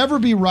 You'll never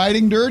be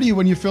riding dirty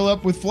when you fill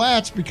up with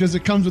Flats because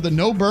it comes with a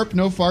no burp,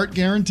 no fart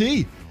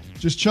guarantee.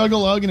 Just chug a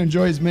lug and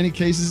enjoy as many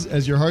cases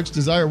as your heart's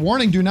desire.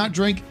 Warning, do not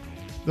drink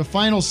the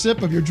final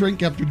sip of your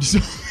drink after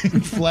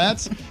dissolving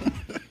Flats.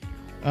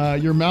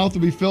 Your mouth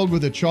will be filled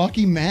with a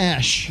chalky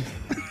mash.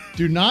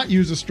 Do not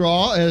use a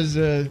straw, as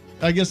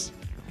I guess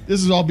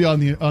this is all be on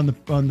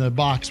the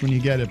box when you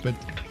get it. But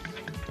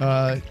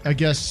I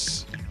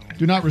guess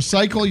do not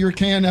recycle your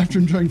can after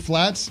enjoying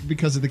Flats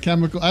because of the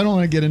chemical. I don't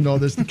want to get into all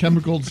this. The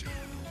chemicals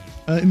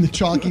in the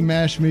chalky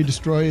mash may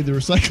destroy the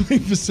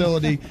recycling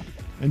facility.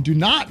 And do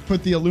not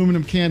put the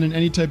aluminum can in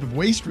any type of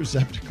waste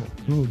receptacle.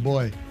 Oh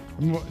boy!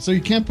 So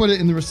you can't put it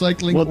in the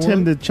recycling. Well,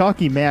 Tim, the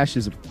chalky mash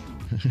is.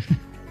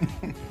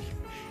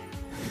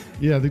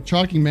 Yeah, the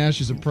chalky mash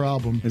is a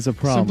problem. It's a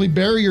problem. Simply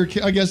bury your.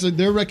 I guess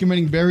they're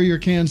recommending bury your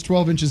cans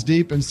 12 inches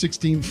deep and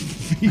 16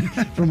 feet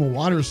from a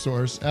water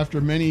source.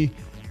 After many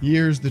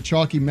years, the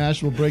chalky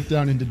mash will break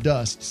down into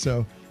dust.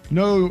 So,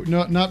 no,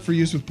 not for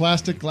use with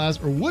plastic,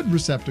 glass, or wood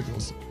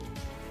receptacles.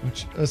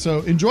 So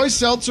enjoy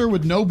seltzer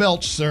with no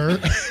belch, sir.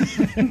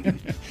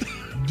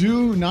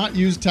 Do not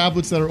use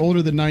tablets that are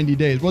older than 90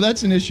 days. Well,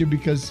 that's an issue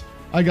because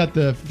I got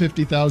the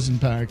 50,000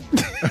 pack.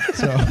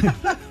 So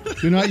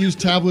do not use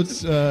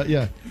tablets.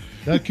 That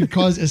could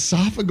cause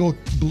esophageal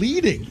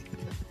bleeding.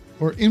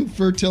 or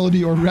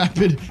infertility or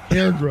rapid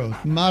hair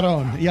growth.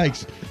 Maron.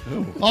 Yikes.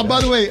 Oh,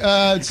 by the way,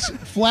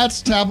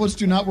 Flats tablets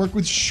do not work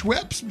with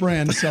Schweppes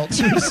brand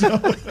seltzer. So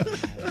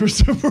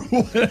for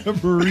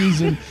whatever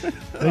reason,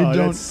 they don't.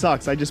 That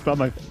sucks. I just bought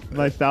my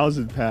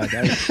 1,000 pack.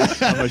 I'm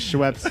a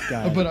Schweppes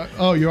guy. But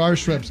you are a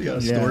Schweppes guy. You got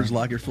a storage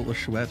locker full of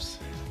Schweppes.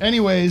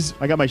 Anyways,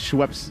 I got my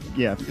Schweppes,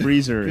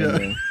 freezer.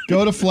 Yeah.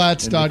 Go to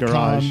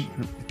flats.com,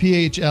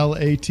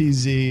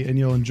 PHLATZ, and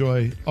you'll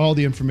enjoy all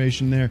the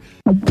information there.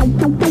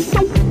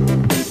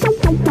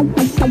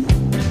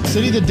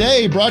 City of the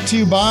Day brought to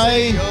you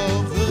by,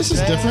 this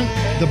is different,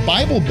 the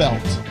Bible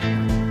Belt.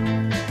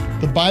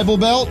 The Bible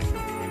Belt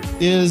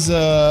is,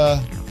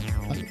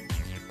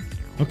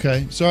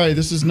 okay, sorry,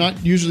 this is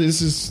not usually,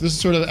 this is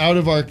sort of out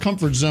of our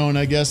comfort zone,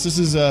 I guess. This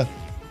is the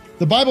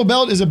Bible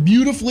Belt is a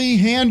beautifully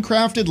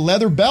handcrafted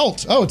leather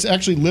belt. Oh, it's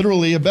actually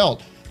literally a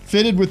belt.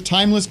 Fitted with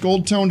timeless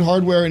gold-toned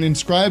hardware and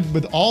inscribed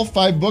with all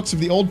 5 books of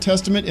the Old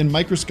Testament in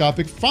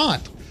microscopic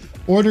font.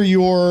 Order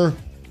your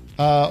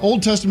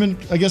Old Testament,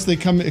 I guess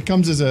it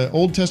comes as an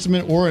Old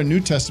Testament or a New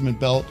Testament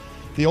belt.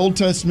 The Old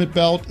Testament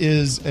belt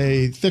is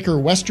a thicker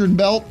Western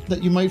belt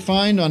that you might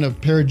find on a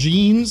pair of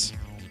jeans.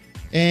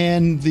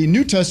 And the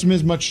New Testament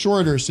is much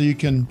shorter, so you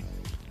can,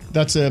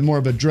 that's more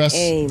of a dress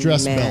belt,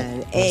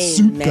 a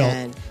suit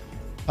belt.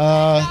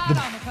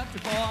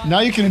 Now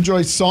you can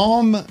enjoy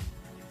Psalms.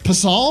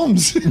 I'm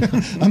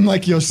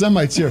like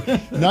Yosemites here.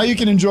 Now you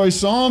can enjoy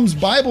Psalms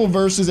Bible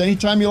verses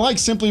anytime you like.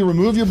 Simply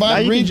remove your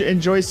Bible. Now you can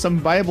enjoy Psalm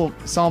Bible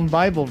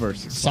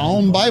verses.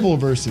 Psalm Bible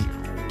verses.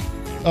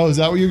 Oh, is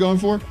that what you're going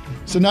for?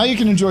 So now you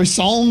can enjoy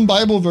Psalm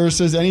Bible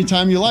verses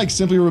anytime you like.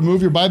 Simply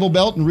remove your Bible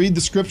belt and read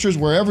the scriptures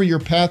wherever your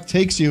path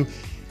takes you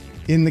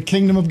in the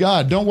kingdom of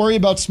God. Don't worry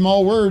about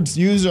small words.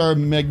 Use our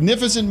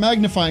magnificent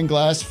magnifying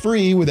glass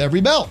free with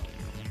every belt.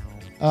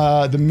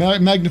 The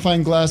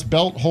magnifying glass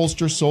belt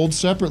holster sold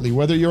separately.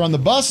 Whether you're on the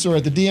bus or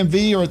at the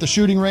DMV or at the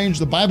shooting range,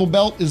 the Bible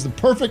belt is the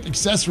perfect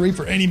accessory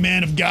for any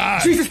man of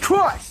God. Jesus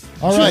Christ!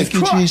 All right.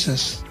 Thank you,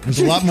 Jesus. There's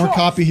a lot more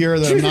copy here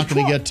that I'm not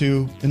going to get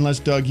to unless,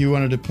 Doug, you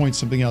wanted to point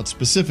something out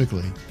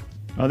specifically.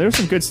 Oh, there's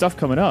some good stuff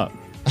coming up.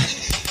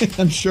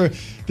 I'm sure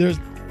there's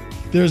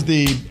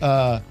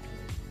the...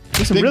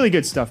 There's some really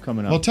good stuff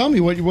coming up. Well, tell me,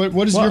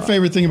 what is your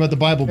favorite thing about the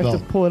Bible belt? I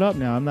have to pull it up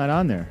now. I'm not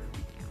on there.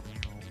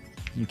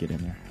 Let me get in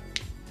there.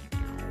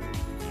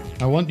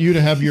 I want you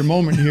to have your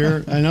moment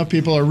here. I know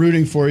people are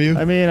rooting for you.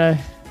 I mean,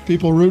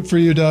 people root for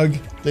you, Doug.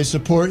 They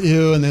support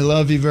you and they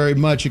love you very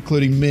much,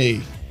 including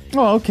me.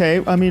 Oh,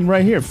 okay. I mean,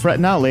 right here. Fret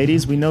not,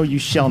 ladies. We know you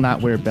shall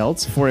not wear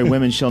belts, for a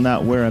woman shall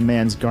not wear a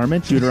man's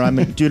garment.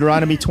 Deuteronomy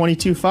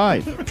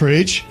 22:5.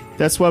 Preach.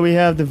 That's why we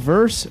have the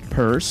verse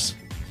purse,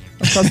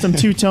 a custom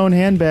 2-tone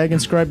handbag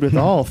inscribed with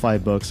all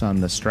 5 books on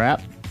the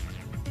strap,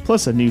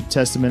 plus a New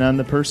Testament on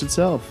the purse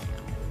itself.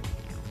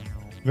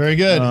 Very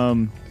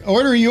good.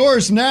 Order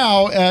yours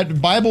now at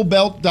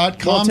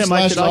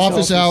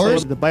BibleBelt.com/office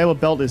hours. The Bible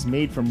Belt is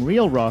made from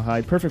real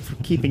rawhide, perfect for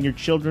keeping your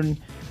children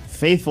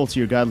faithful to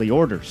your godly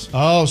orders.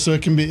 Oh, so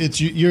it can be.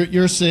 It's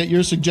you're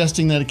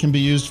suggesting that it can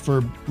be used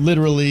for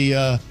literally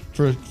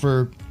for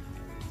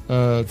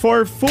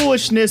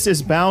foolishness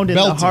is bound in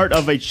the heart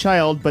of a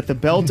child, but the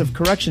belt of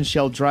correction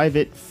shall drive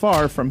it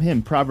far from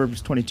him.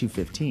 Proverbs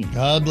 22:15.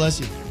 God bless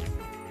you.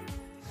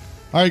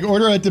 All right,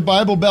 order at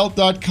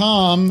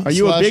thebibleBelt.com. Are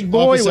you a big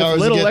boy with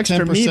little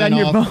extra meat on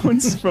your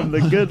bones from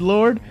the good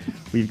Lord?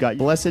 We've got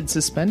blessed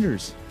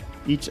suspenders.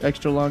 Each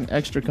extra long,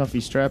 extra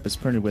comfy strap is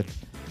printed with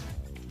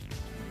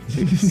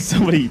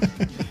somebody.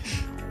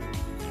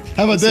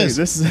 How about this?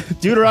 This is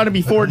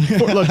Deuteronomy 4.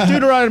 Look,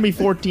 Deuteronomy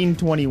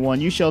 14:21.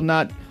 You shall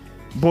not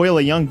boil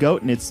a young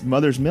goat in its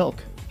mother's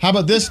milk. How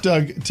about this,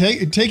 Doug?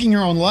 Taking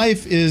your own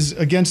life is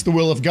against the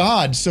will of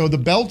God. So the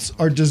belts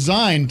are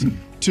designed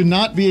to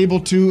not be able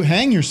to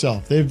hang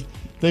yourself. They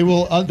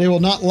will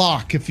not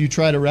lock if you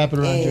try to wrap it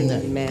around your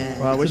neck.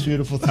 Well, It's a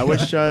beautiful thing. I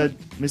wish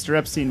Mr.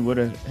 Epstein would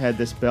have had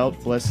this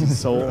belt. Bless his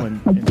soul.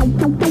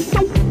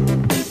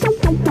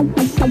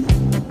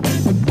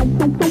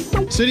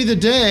 City of the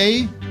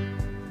Day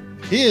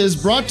is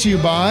brought to you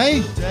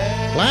by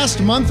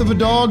Last Month of a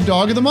Dog,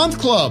 Dog of the Month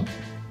Club.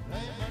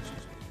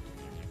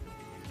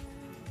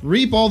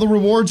 Reap all the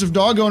rewards of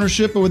dog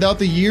ownership, but without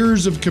the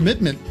years of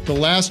commitment. The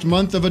Last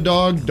Month of a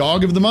Dog,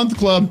 Dog of the Month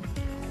Club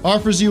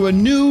offers you a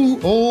new,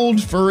 old,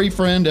 furry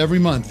friend every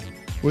month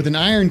with an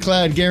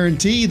ironclad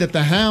guarantee that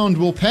the hound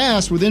will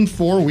pass within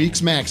 4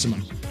 weeks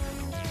maximum.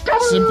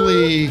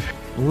 Simply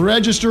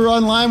register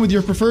online with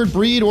your preferred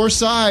breed or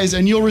size,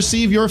 and you'll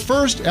receive your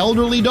first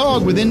elderly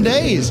dog within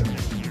days.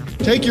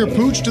 Take your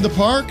pooch to the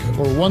park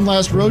or one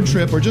last road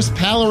trip, or just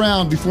pal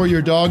around before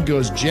your dog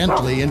goes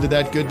gently into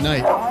that good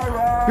night.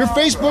 Your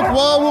Facebook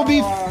wall will be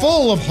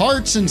full of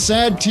hearts and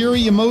sad,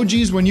 teary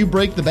emojis when you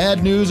break the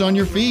bad news on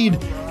your feed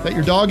that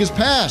your dog has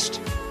passed.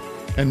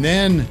 And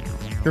then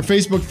your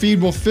Facebook feed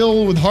will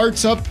fill with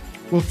hearts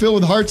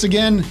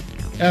again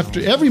after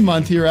every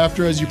month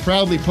hereafter as you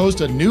proudly post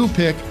a new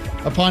pic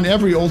upon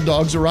every old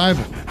dog's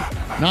arrival.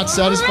 Not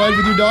satisfied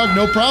with your dog?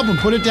 No problem.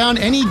 Put it down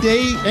any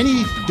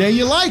day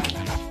you like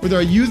with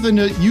our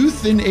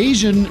Youth in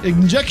Asian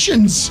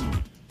injections.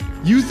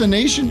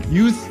 Euthanasian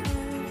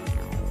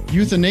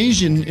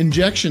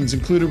injections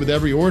included with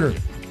every order.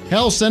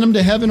 Hell, send them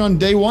to heaven on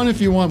day one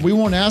if you want. We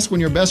won't ask when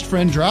your best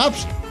friend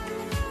drops.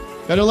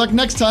 Better luck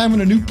next time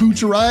when a new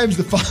pooch arrives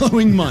the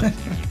following month.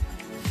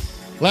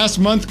 Last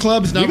month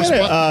club is now We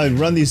gotta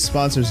run these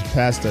sponsors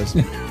past us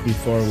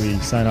before we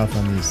sign off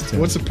on these, Tim.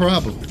 What's the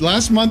problem?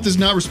 Last month is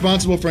not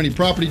responsible for any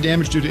property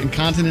damage due to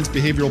incontinence,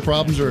 behavioral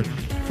problems, or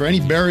for any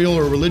burial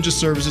or religious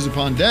services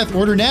upon death.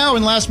 Order now,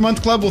 and Last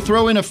Month Club will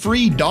throw in a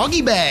free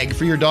doggy bag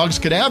for your dog's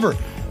cadaver.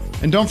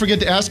 And don't forget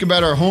to ask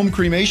about our home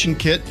cremation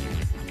kit.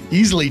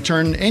 Easily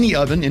turn any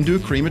oven into a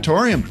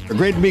crematorium. A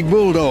great big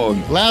bulldog.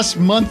 Last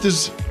Month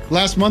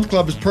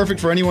Club is perfect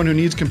for anyone who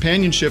needs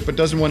companionship but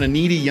doesn't want a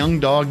needy young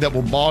dog that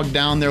will bog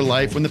down their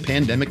life when the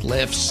pandemic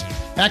lifts.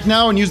 Act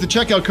now and use the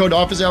checkout code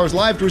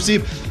OfficeHoursLive to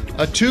receive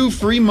a 2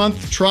 free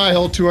month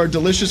trial to our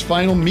delicious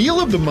final meal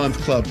of the month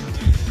club.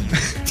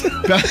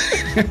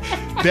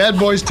 Bad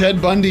boys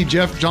Ted Bundy,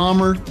 Jeff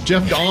Dahmer,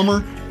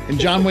 and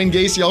John Wayne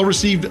Gacy all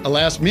received a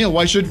last meal.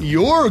 Why shouldn't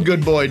your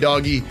good boy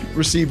doggy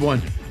receive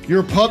one?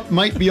 Your pup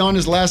might be on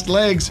his last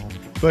legs,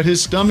 but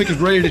his stomach is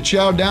ready to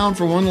chow down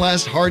for one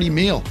last hearty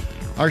meal.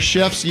 Our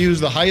chefs use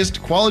the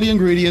highest quality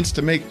ingredients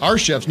to make our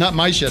chefs, not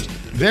my chefs,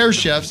 their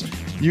chefs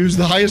use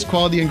the highest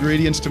quality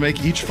ingredients to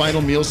make each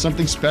final meal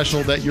something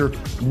special that your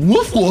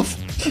woof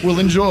woof will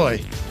enjoy.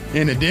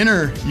 And a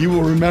dinner you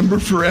will remember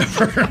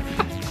forever.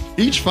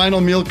 Each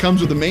final meal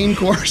comes with a main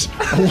course,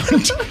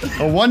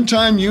 a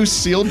one-time use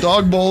sealed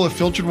dog bowl of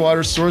filtered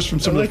water sourced from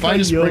some of the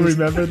finest you'll springs.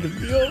 remember the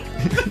meal.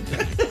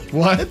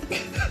 What?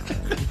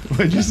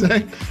 What'd you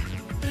say?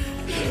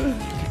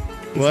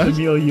 What? It's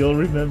the meal you'll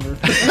remember.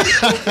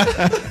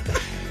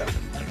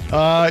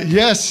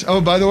 Yes.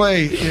 Oh, by the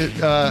way,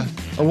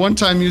 a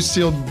one-time use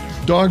sealed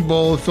dog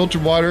bowl of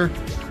filtered water,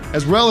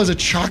 as well as a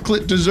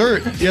chocolate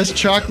dessert. Yes,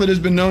 chocolate has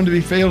been known to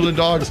be fatal to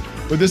dogs,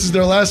 but this is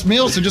their last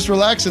meal, so just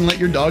relax and let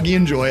your doggy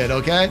enjoy it,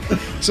 okay?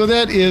 So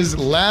that is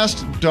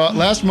last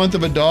month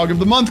of a Dog of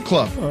the Month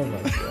Club. Oh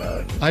my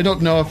God. I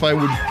don't know if I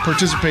would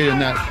participate in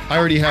that. I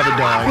already have a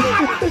dog.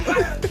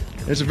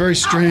 It's a very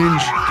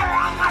strange.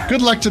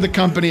 Good luck to the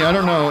company. I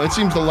don't know. It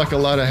seems like a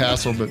lot of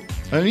hassle, but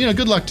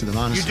good luck to them,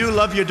 honestly. You do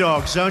love your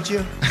dogs, don't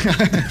you?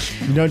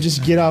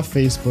 Just get off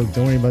Facebook.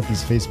 Don't worry about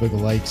these Facebook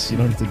likes. You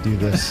don't have to do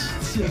this.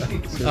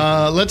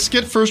 Let's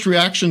get first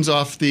reactions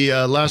off the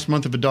last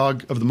month of a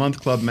Dog of the Month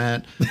Club,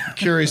 Matt.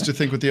 Curious to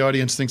think what the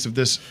audience thinks of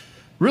this.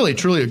 Really,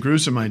 truly a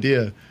gruesome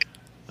idea.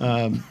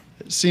 It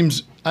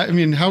seems.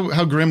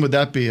 How grim would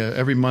that be?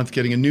 Every month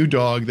getting a new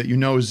dog that you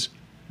know is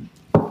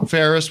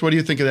Ferris. What do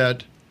you think of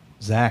that?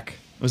 Zach.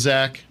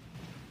 Zach.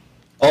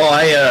 Oh,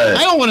 I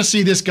don't want to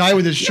see this guy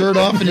with his shirt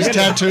off and his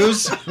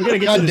tattoos. We're gonna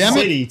get to the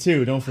city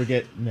too. Don't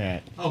forget,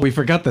 Matt. Oh, we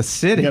forgot the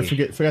city. Yeah,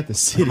 forgot the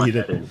city.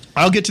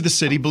 I'll get to the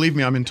city. Believe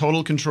me, I'm in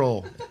total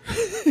control.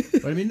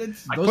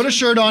 Put a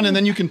shirt on and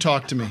then you can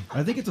talk to me.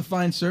 I think it's a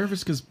fine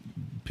service because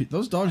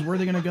those dogs, where are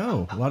they going to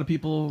go? A lot of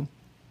people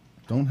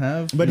don't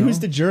have. But who's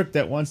the jerk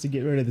that wants to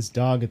get rid of this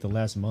dog at the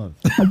last month?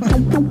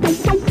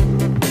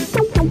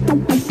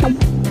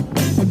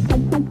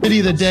 City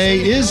of the Day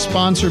is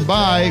sponsored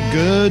by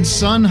Good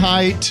Sun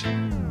Height.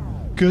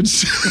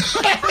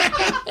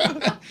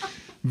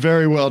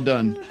 Very well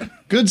done.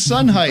 Good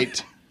Sun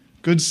Height.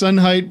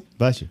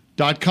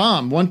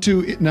 GoodSunHeight.com.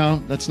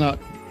 No, that's not.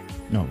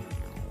 No.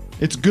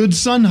 It's Good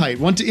Sun Height.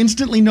 Want to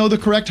instantly know the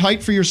correct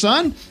height for your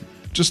son?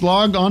 Just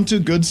log on to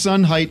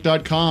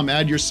GoodSunHeight.com.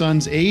 Add your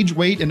son's age,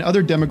 weight, and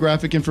other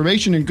demographic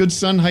information, and Good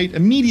Sun Height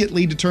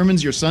immediately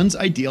determines your son's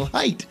ideal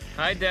height.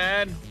 Hi,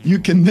 Dad. You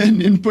can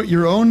then input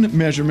your own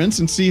measurements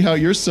and see how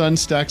your son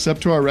stacks up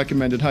to our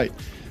recommended height.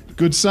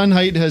 Good Sun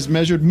Height has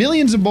measured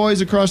millions of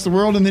boys across the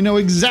world, and they know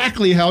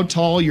exactly how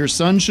tall your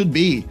son should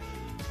be.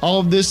 All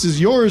of this is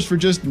yours for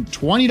just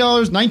 $20,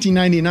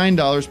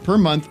 $19.99 per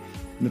month,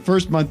 and the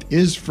first month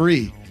is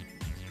free.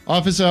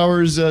 Office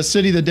Hours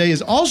City of the Day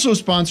is also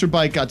sponsored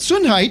by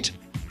Gesundheit.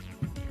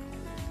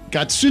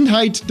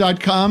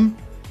 Gesundheit.com.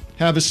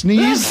 Have a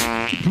sneeze.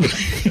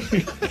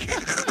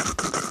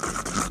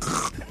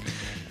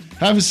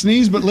 Have a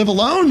sneeze but live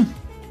alone?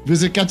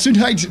 Visit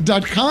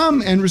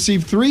Gesundheit.com and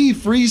receive 3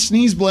 free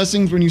sneeze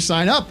blessings when you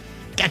sign up.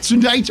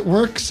 Gesundheit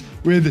works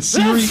with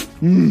Siri.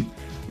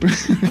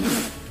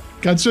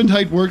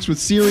 Gesundheit works with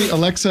Siri,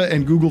 Alexa,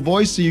 and Google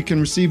Voice, so you can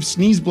receive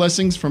sneeze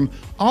blessings from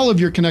all of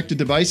your connected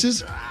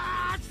devices.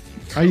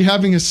 Are you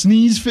having a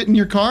sneeze fit in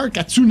your car?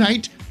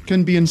 Gesundheit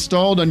can be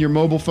installed on your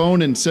mobile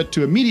phone and set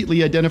to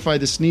immediately identify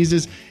the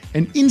sneezes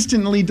and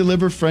instantly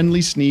deliver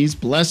friendly sneeze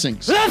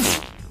blessings.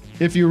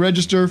 If you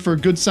register for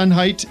Good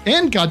Sunheit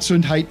and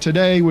Gesundheit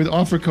today with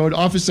offer code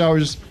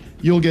OfficeHours,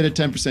 you'll get a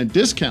 10%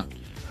 discount.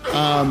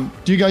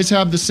 Do you guys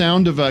have the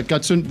sound of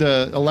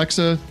the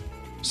Alexa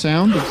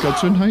sound of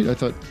Gesundheit? I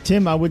thought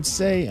Tim, I would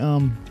say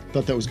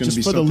thought that was going to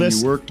be something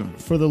you worked on.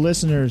 For the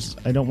listeners,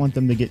 I don't want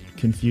them to get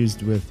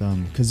confused with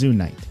Kazoo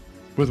Night.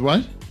 With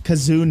what?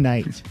 Kazoo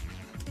Night.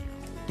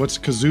 What's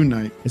Kazoo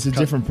Night? It's a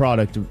different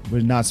product.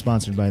 We're not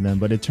sponsored by them,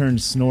 but it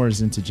turns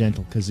snores into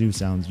gentle kazoo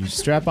sounds. You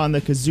strap on the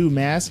kazoo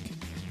mask,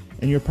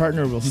 and your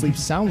partner will sleep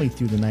soundly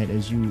through the night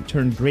as you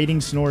turn grating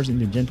snores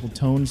into gentle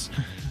tones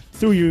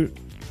through your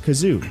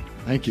kazoo.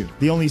 Thank you.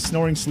 The only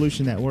snoring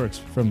solution that works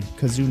from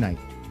Kazoo Night.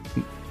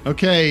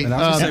 Okay.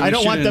 I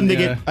don't want them to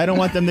get. I don't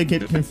want them to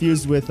get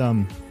confused with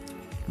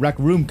Rec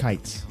Room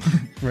Kites.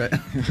 Right.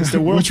 It's the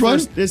world's Which one?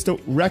 first. It's the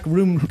Rec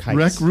Room Kites.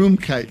 Rec Room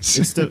Kites.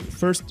 It's the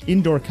first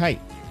indoor kite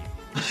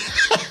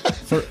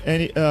for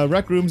any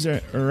rec rooms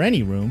or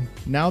any room.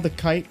 Now the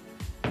kite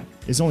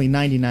is only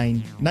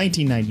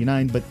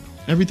 $19.99, but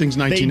everything's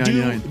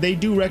 $19.99. They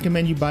do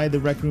recommend you buy the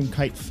Rec Room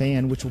Kite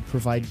fan, which will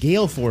provide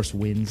gale force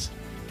winds.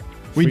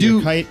 We for do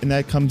your kite, and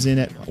that comes in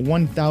at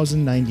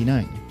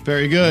 $1,099.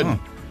 Very good.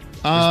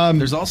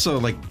 There's also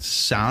like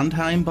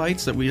Sondheim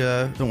bites that we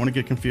don't want to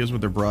get confused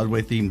with their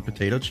Broadway themed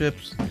potato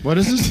chips. What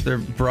is this? They're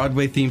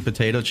Broadway themed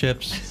potato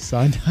chips.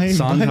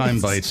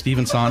 Sondheim bites.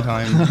 Stephen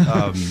Sondheim.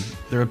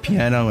 They're a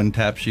piano and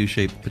tap shoe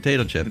shaped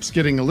potato chip. It's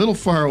getting a little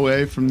far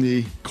away from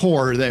the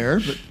core there,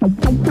 but.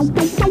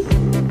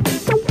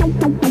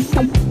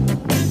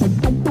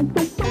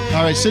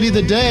 All right, City of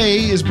the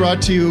Day is brought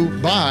to you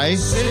by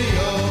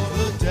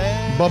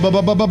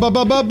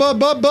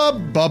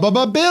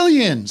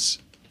Billions.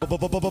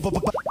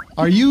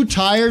 Are you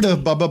tired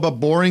of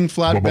boring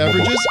flat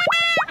beverages?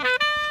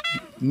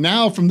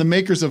 Now from the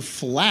makers of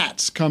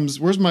Flats comes,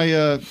 where's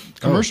my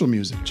commercial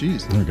music?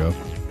 Jeez. There we go.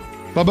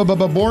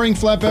 Boring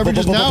flat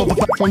beverages. Now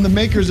from the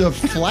makers of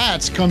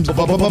Flats comes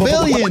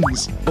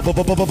Billions.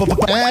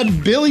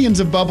 Add billions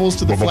of bubbles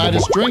to the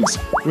flattest drinks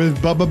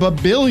with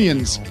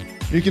Billions.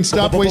 You can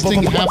stop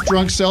wasting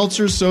half-drunk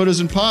seltzers, sodas,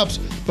 and pops.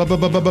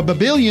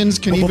 Billions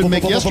can even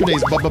make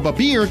yesterday's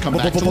beer come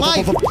back to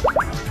life.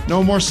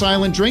 No more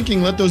silent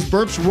drinking. Let those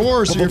burps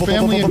roar so your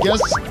family and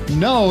guests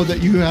know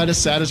that you had a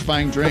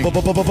satisfying drink.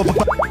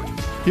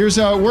 Here's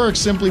how it works.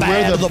 Simply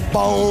wear the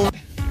bone.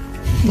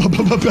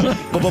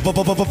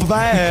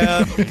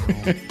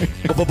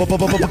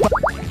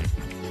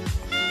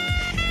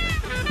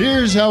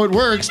 Here's how it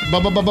works.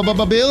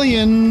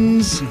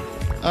 Billions.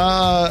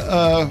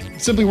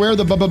 Simply wear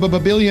the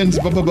Billions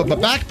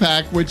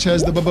backpack, which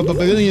has the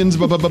Billions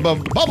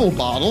bubble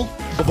bottle.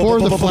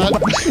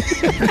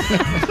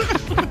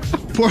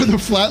 Pour the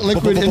flat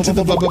liquid into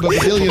the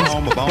Billions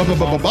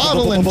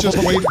bottle and just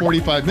wait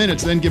 45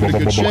 minutes. Then give it a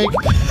good shake.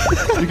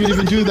 You can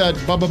even do that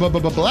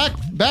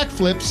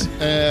backflips,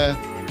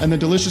 and the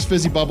delicious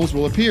fizzy bubbles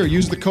will appear.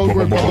 Use the code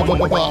word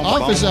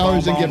office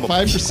hours and get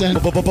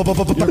 5%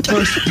 your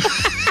first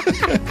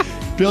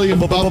billion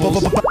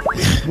bubbles.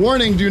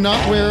 Warning: do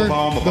not wear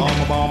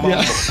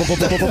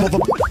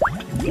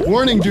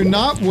Warning: do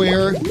not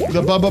wear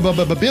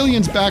the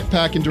Billions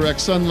backpack in direct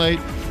sunlight.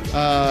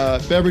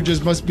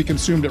 Beverages must be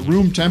consumed at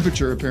room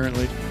temperature,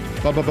 apparently.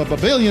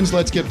 Billions,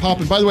 let's get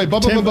popping. By the way,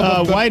 Tim,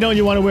 why don't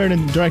you want to wear it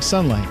in direct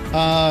sunlight?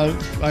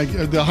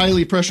 The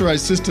highly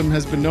pressurized system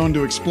has been known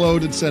to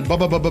explode and send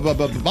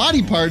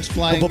body parts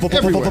flying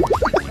everywhere.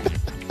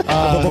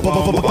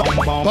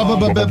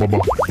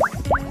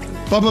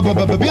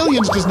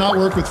 Billions does not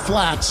work with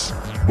flats.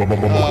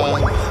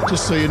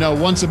 Just so you know,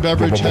 once a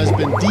beverage has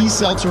been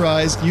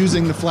deseltzerized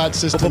using the flat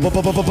system, it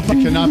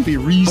cannot be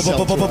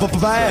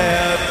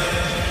reseltzerized.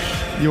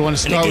 You want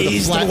to start with a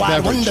flat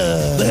beverage.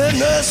 The head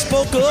nurse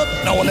spoke up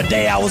on the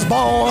day I was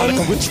born.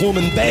 Like a rich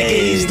woman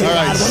bathed. All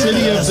right,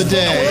 City of the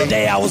Day. On the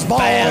day I was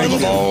born.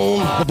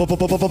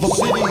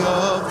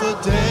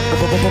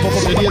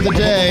 City of the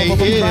Day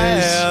is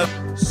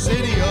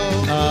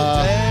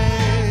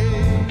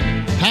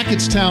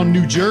Hackettstown,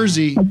 New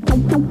Jersey.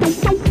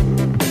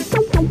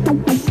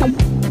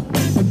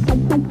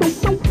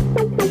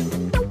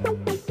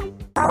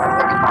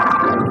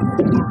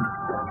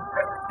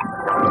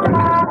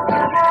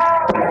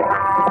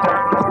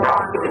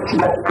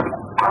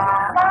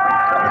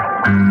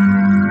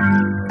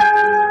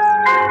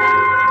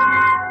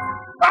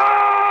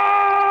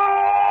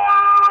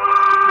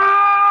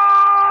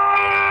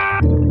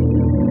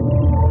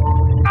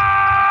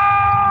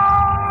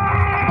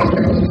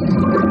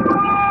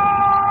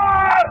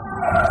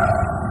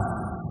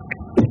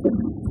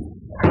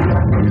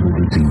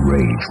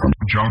 Rage from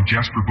John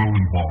Jasper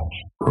Bowling Balls.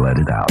 Let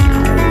it out.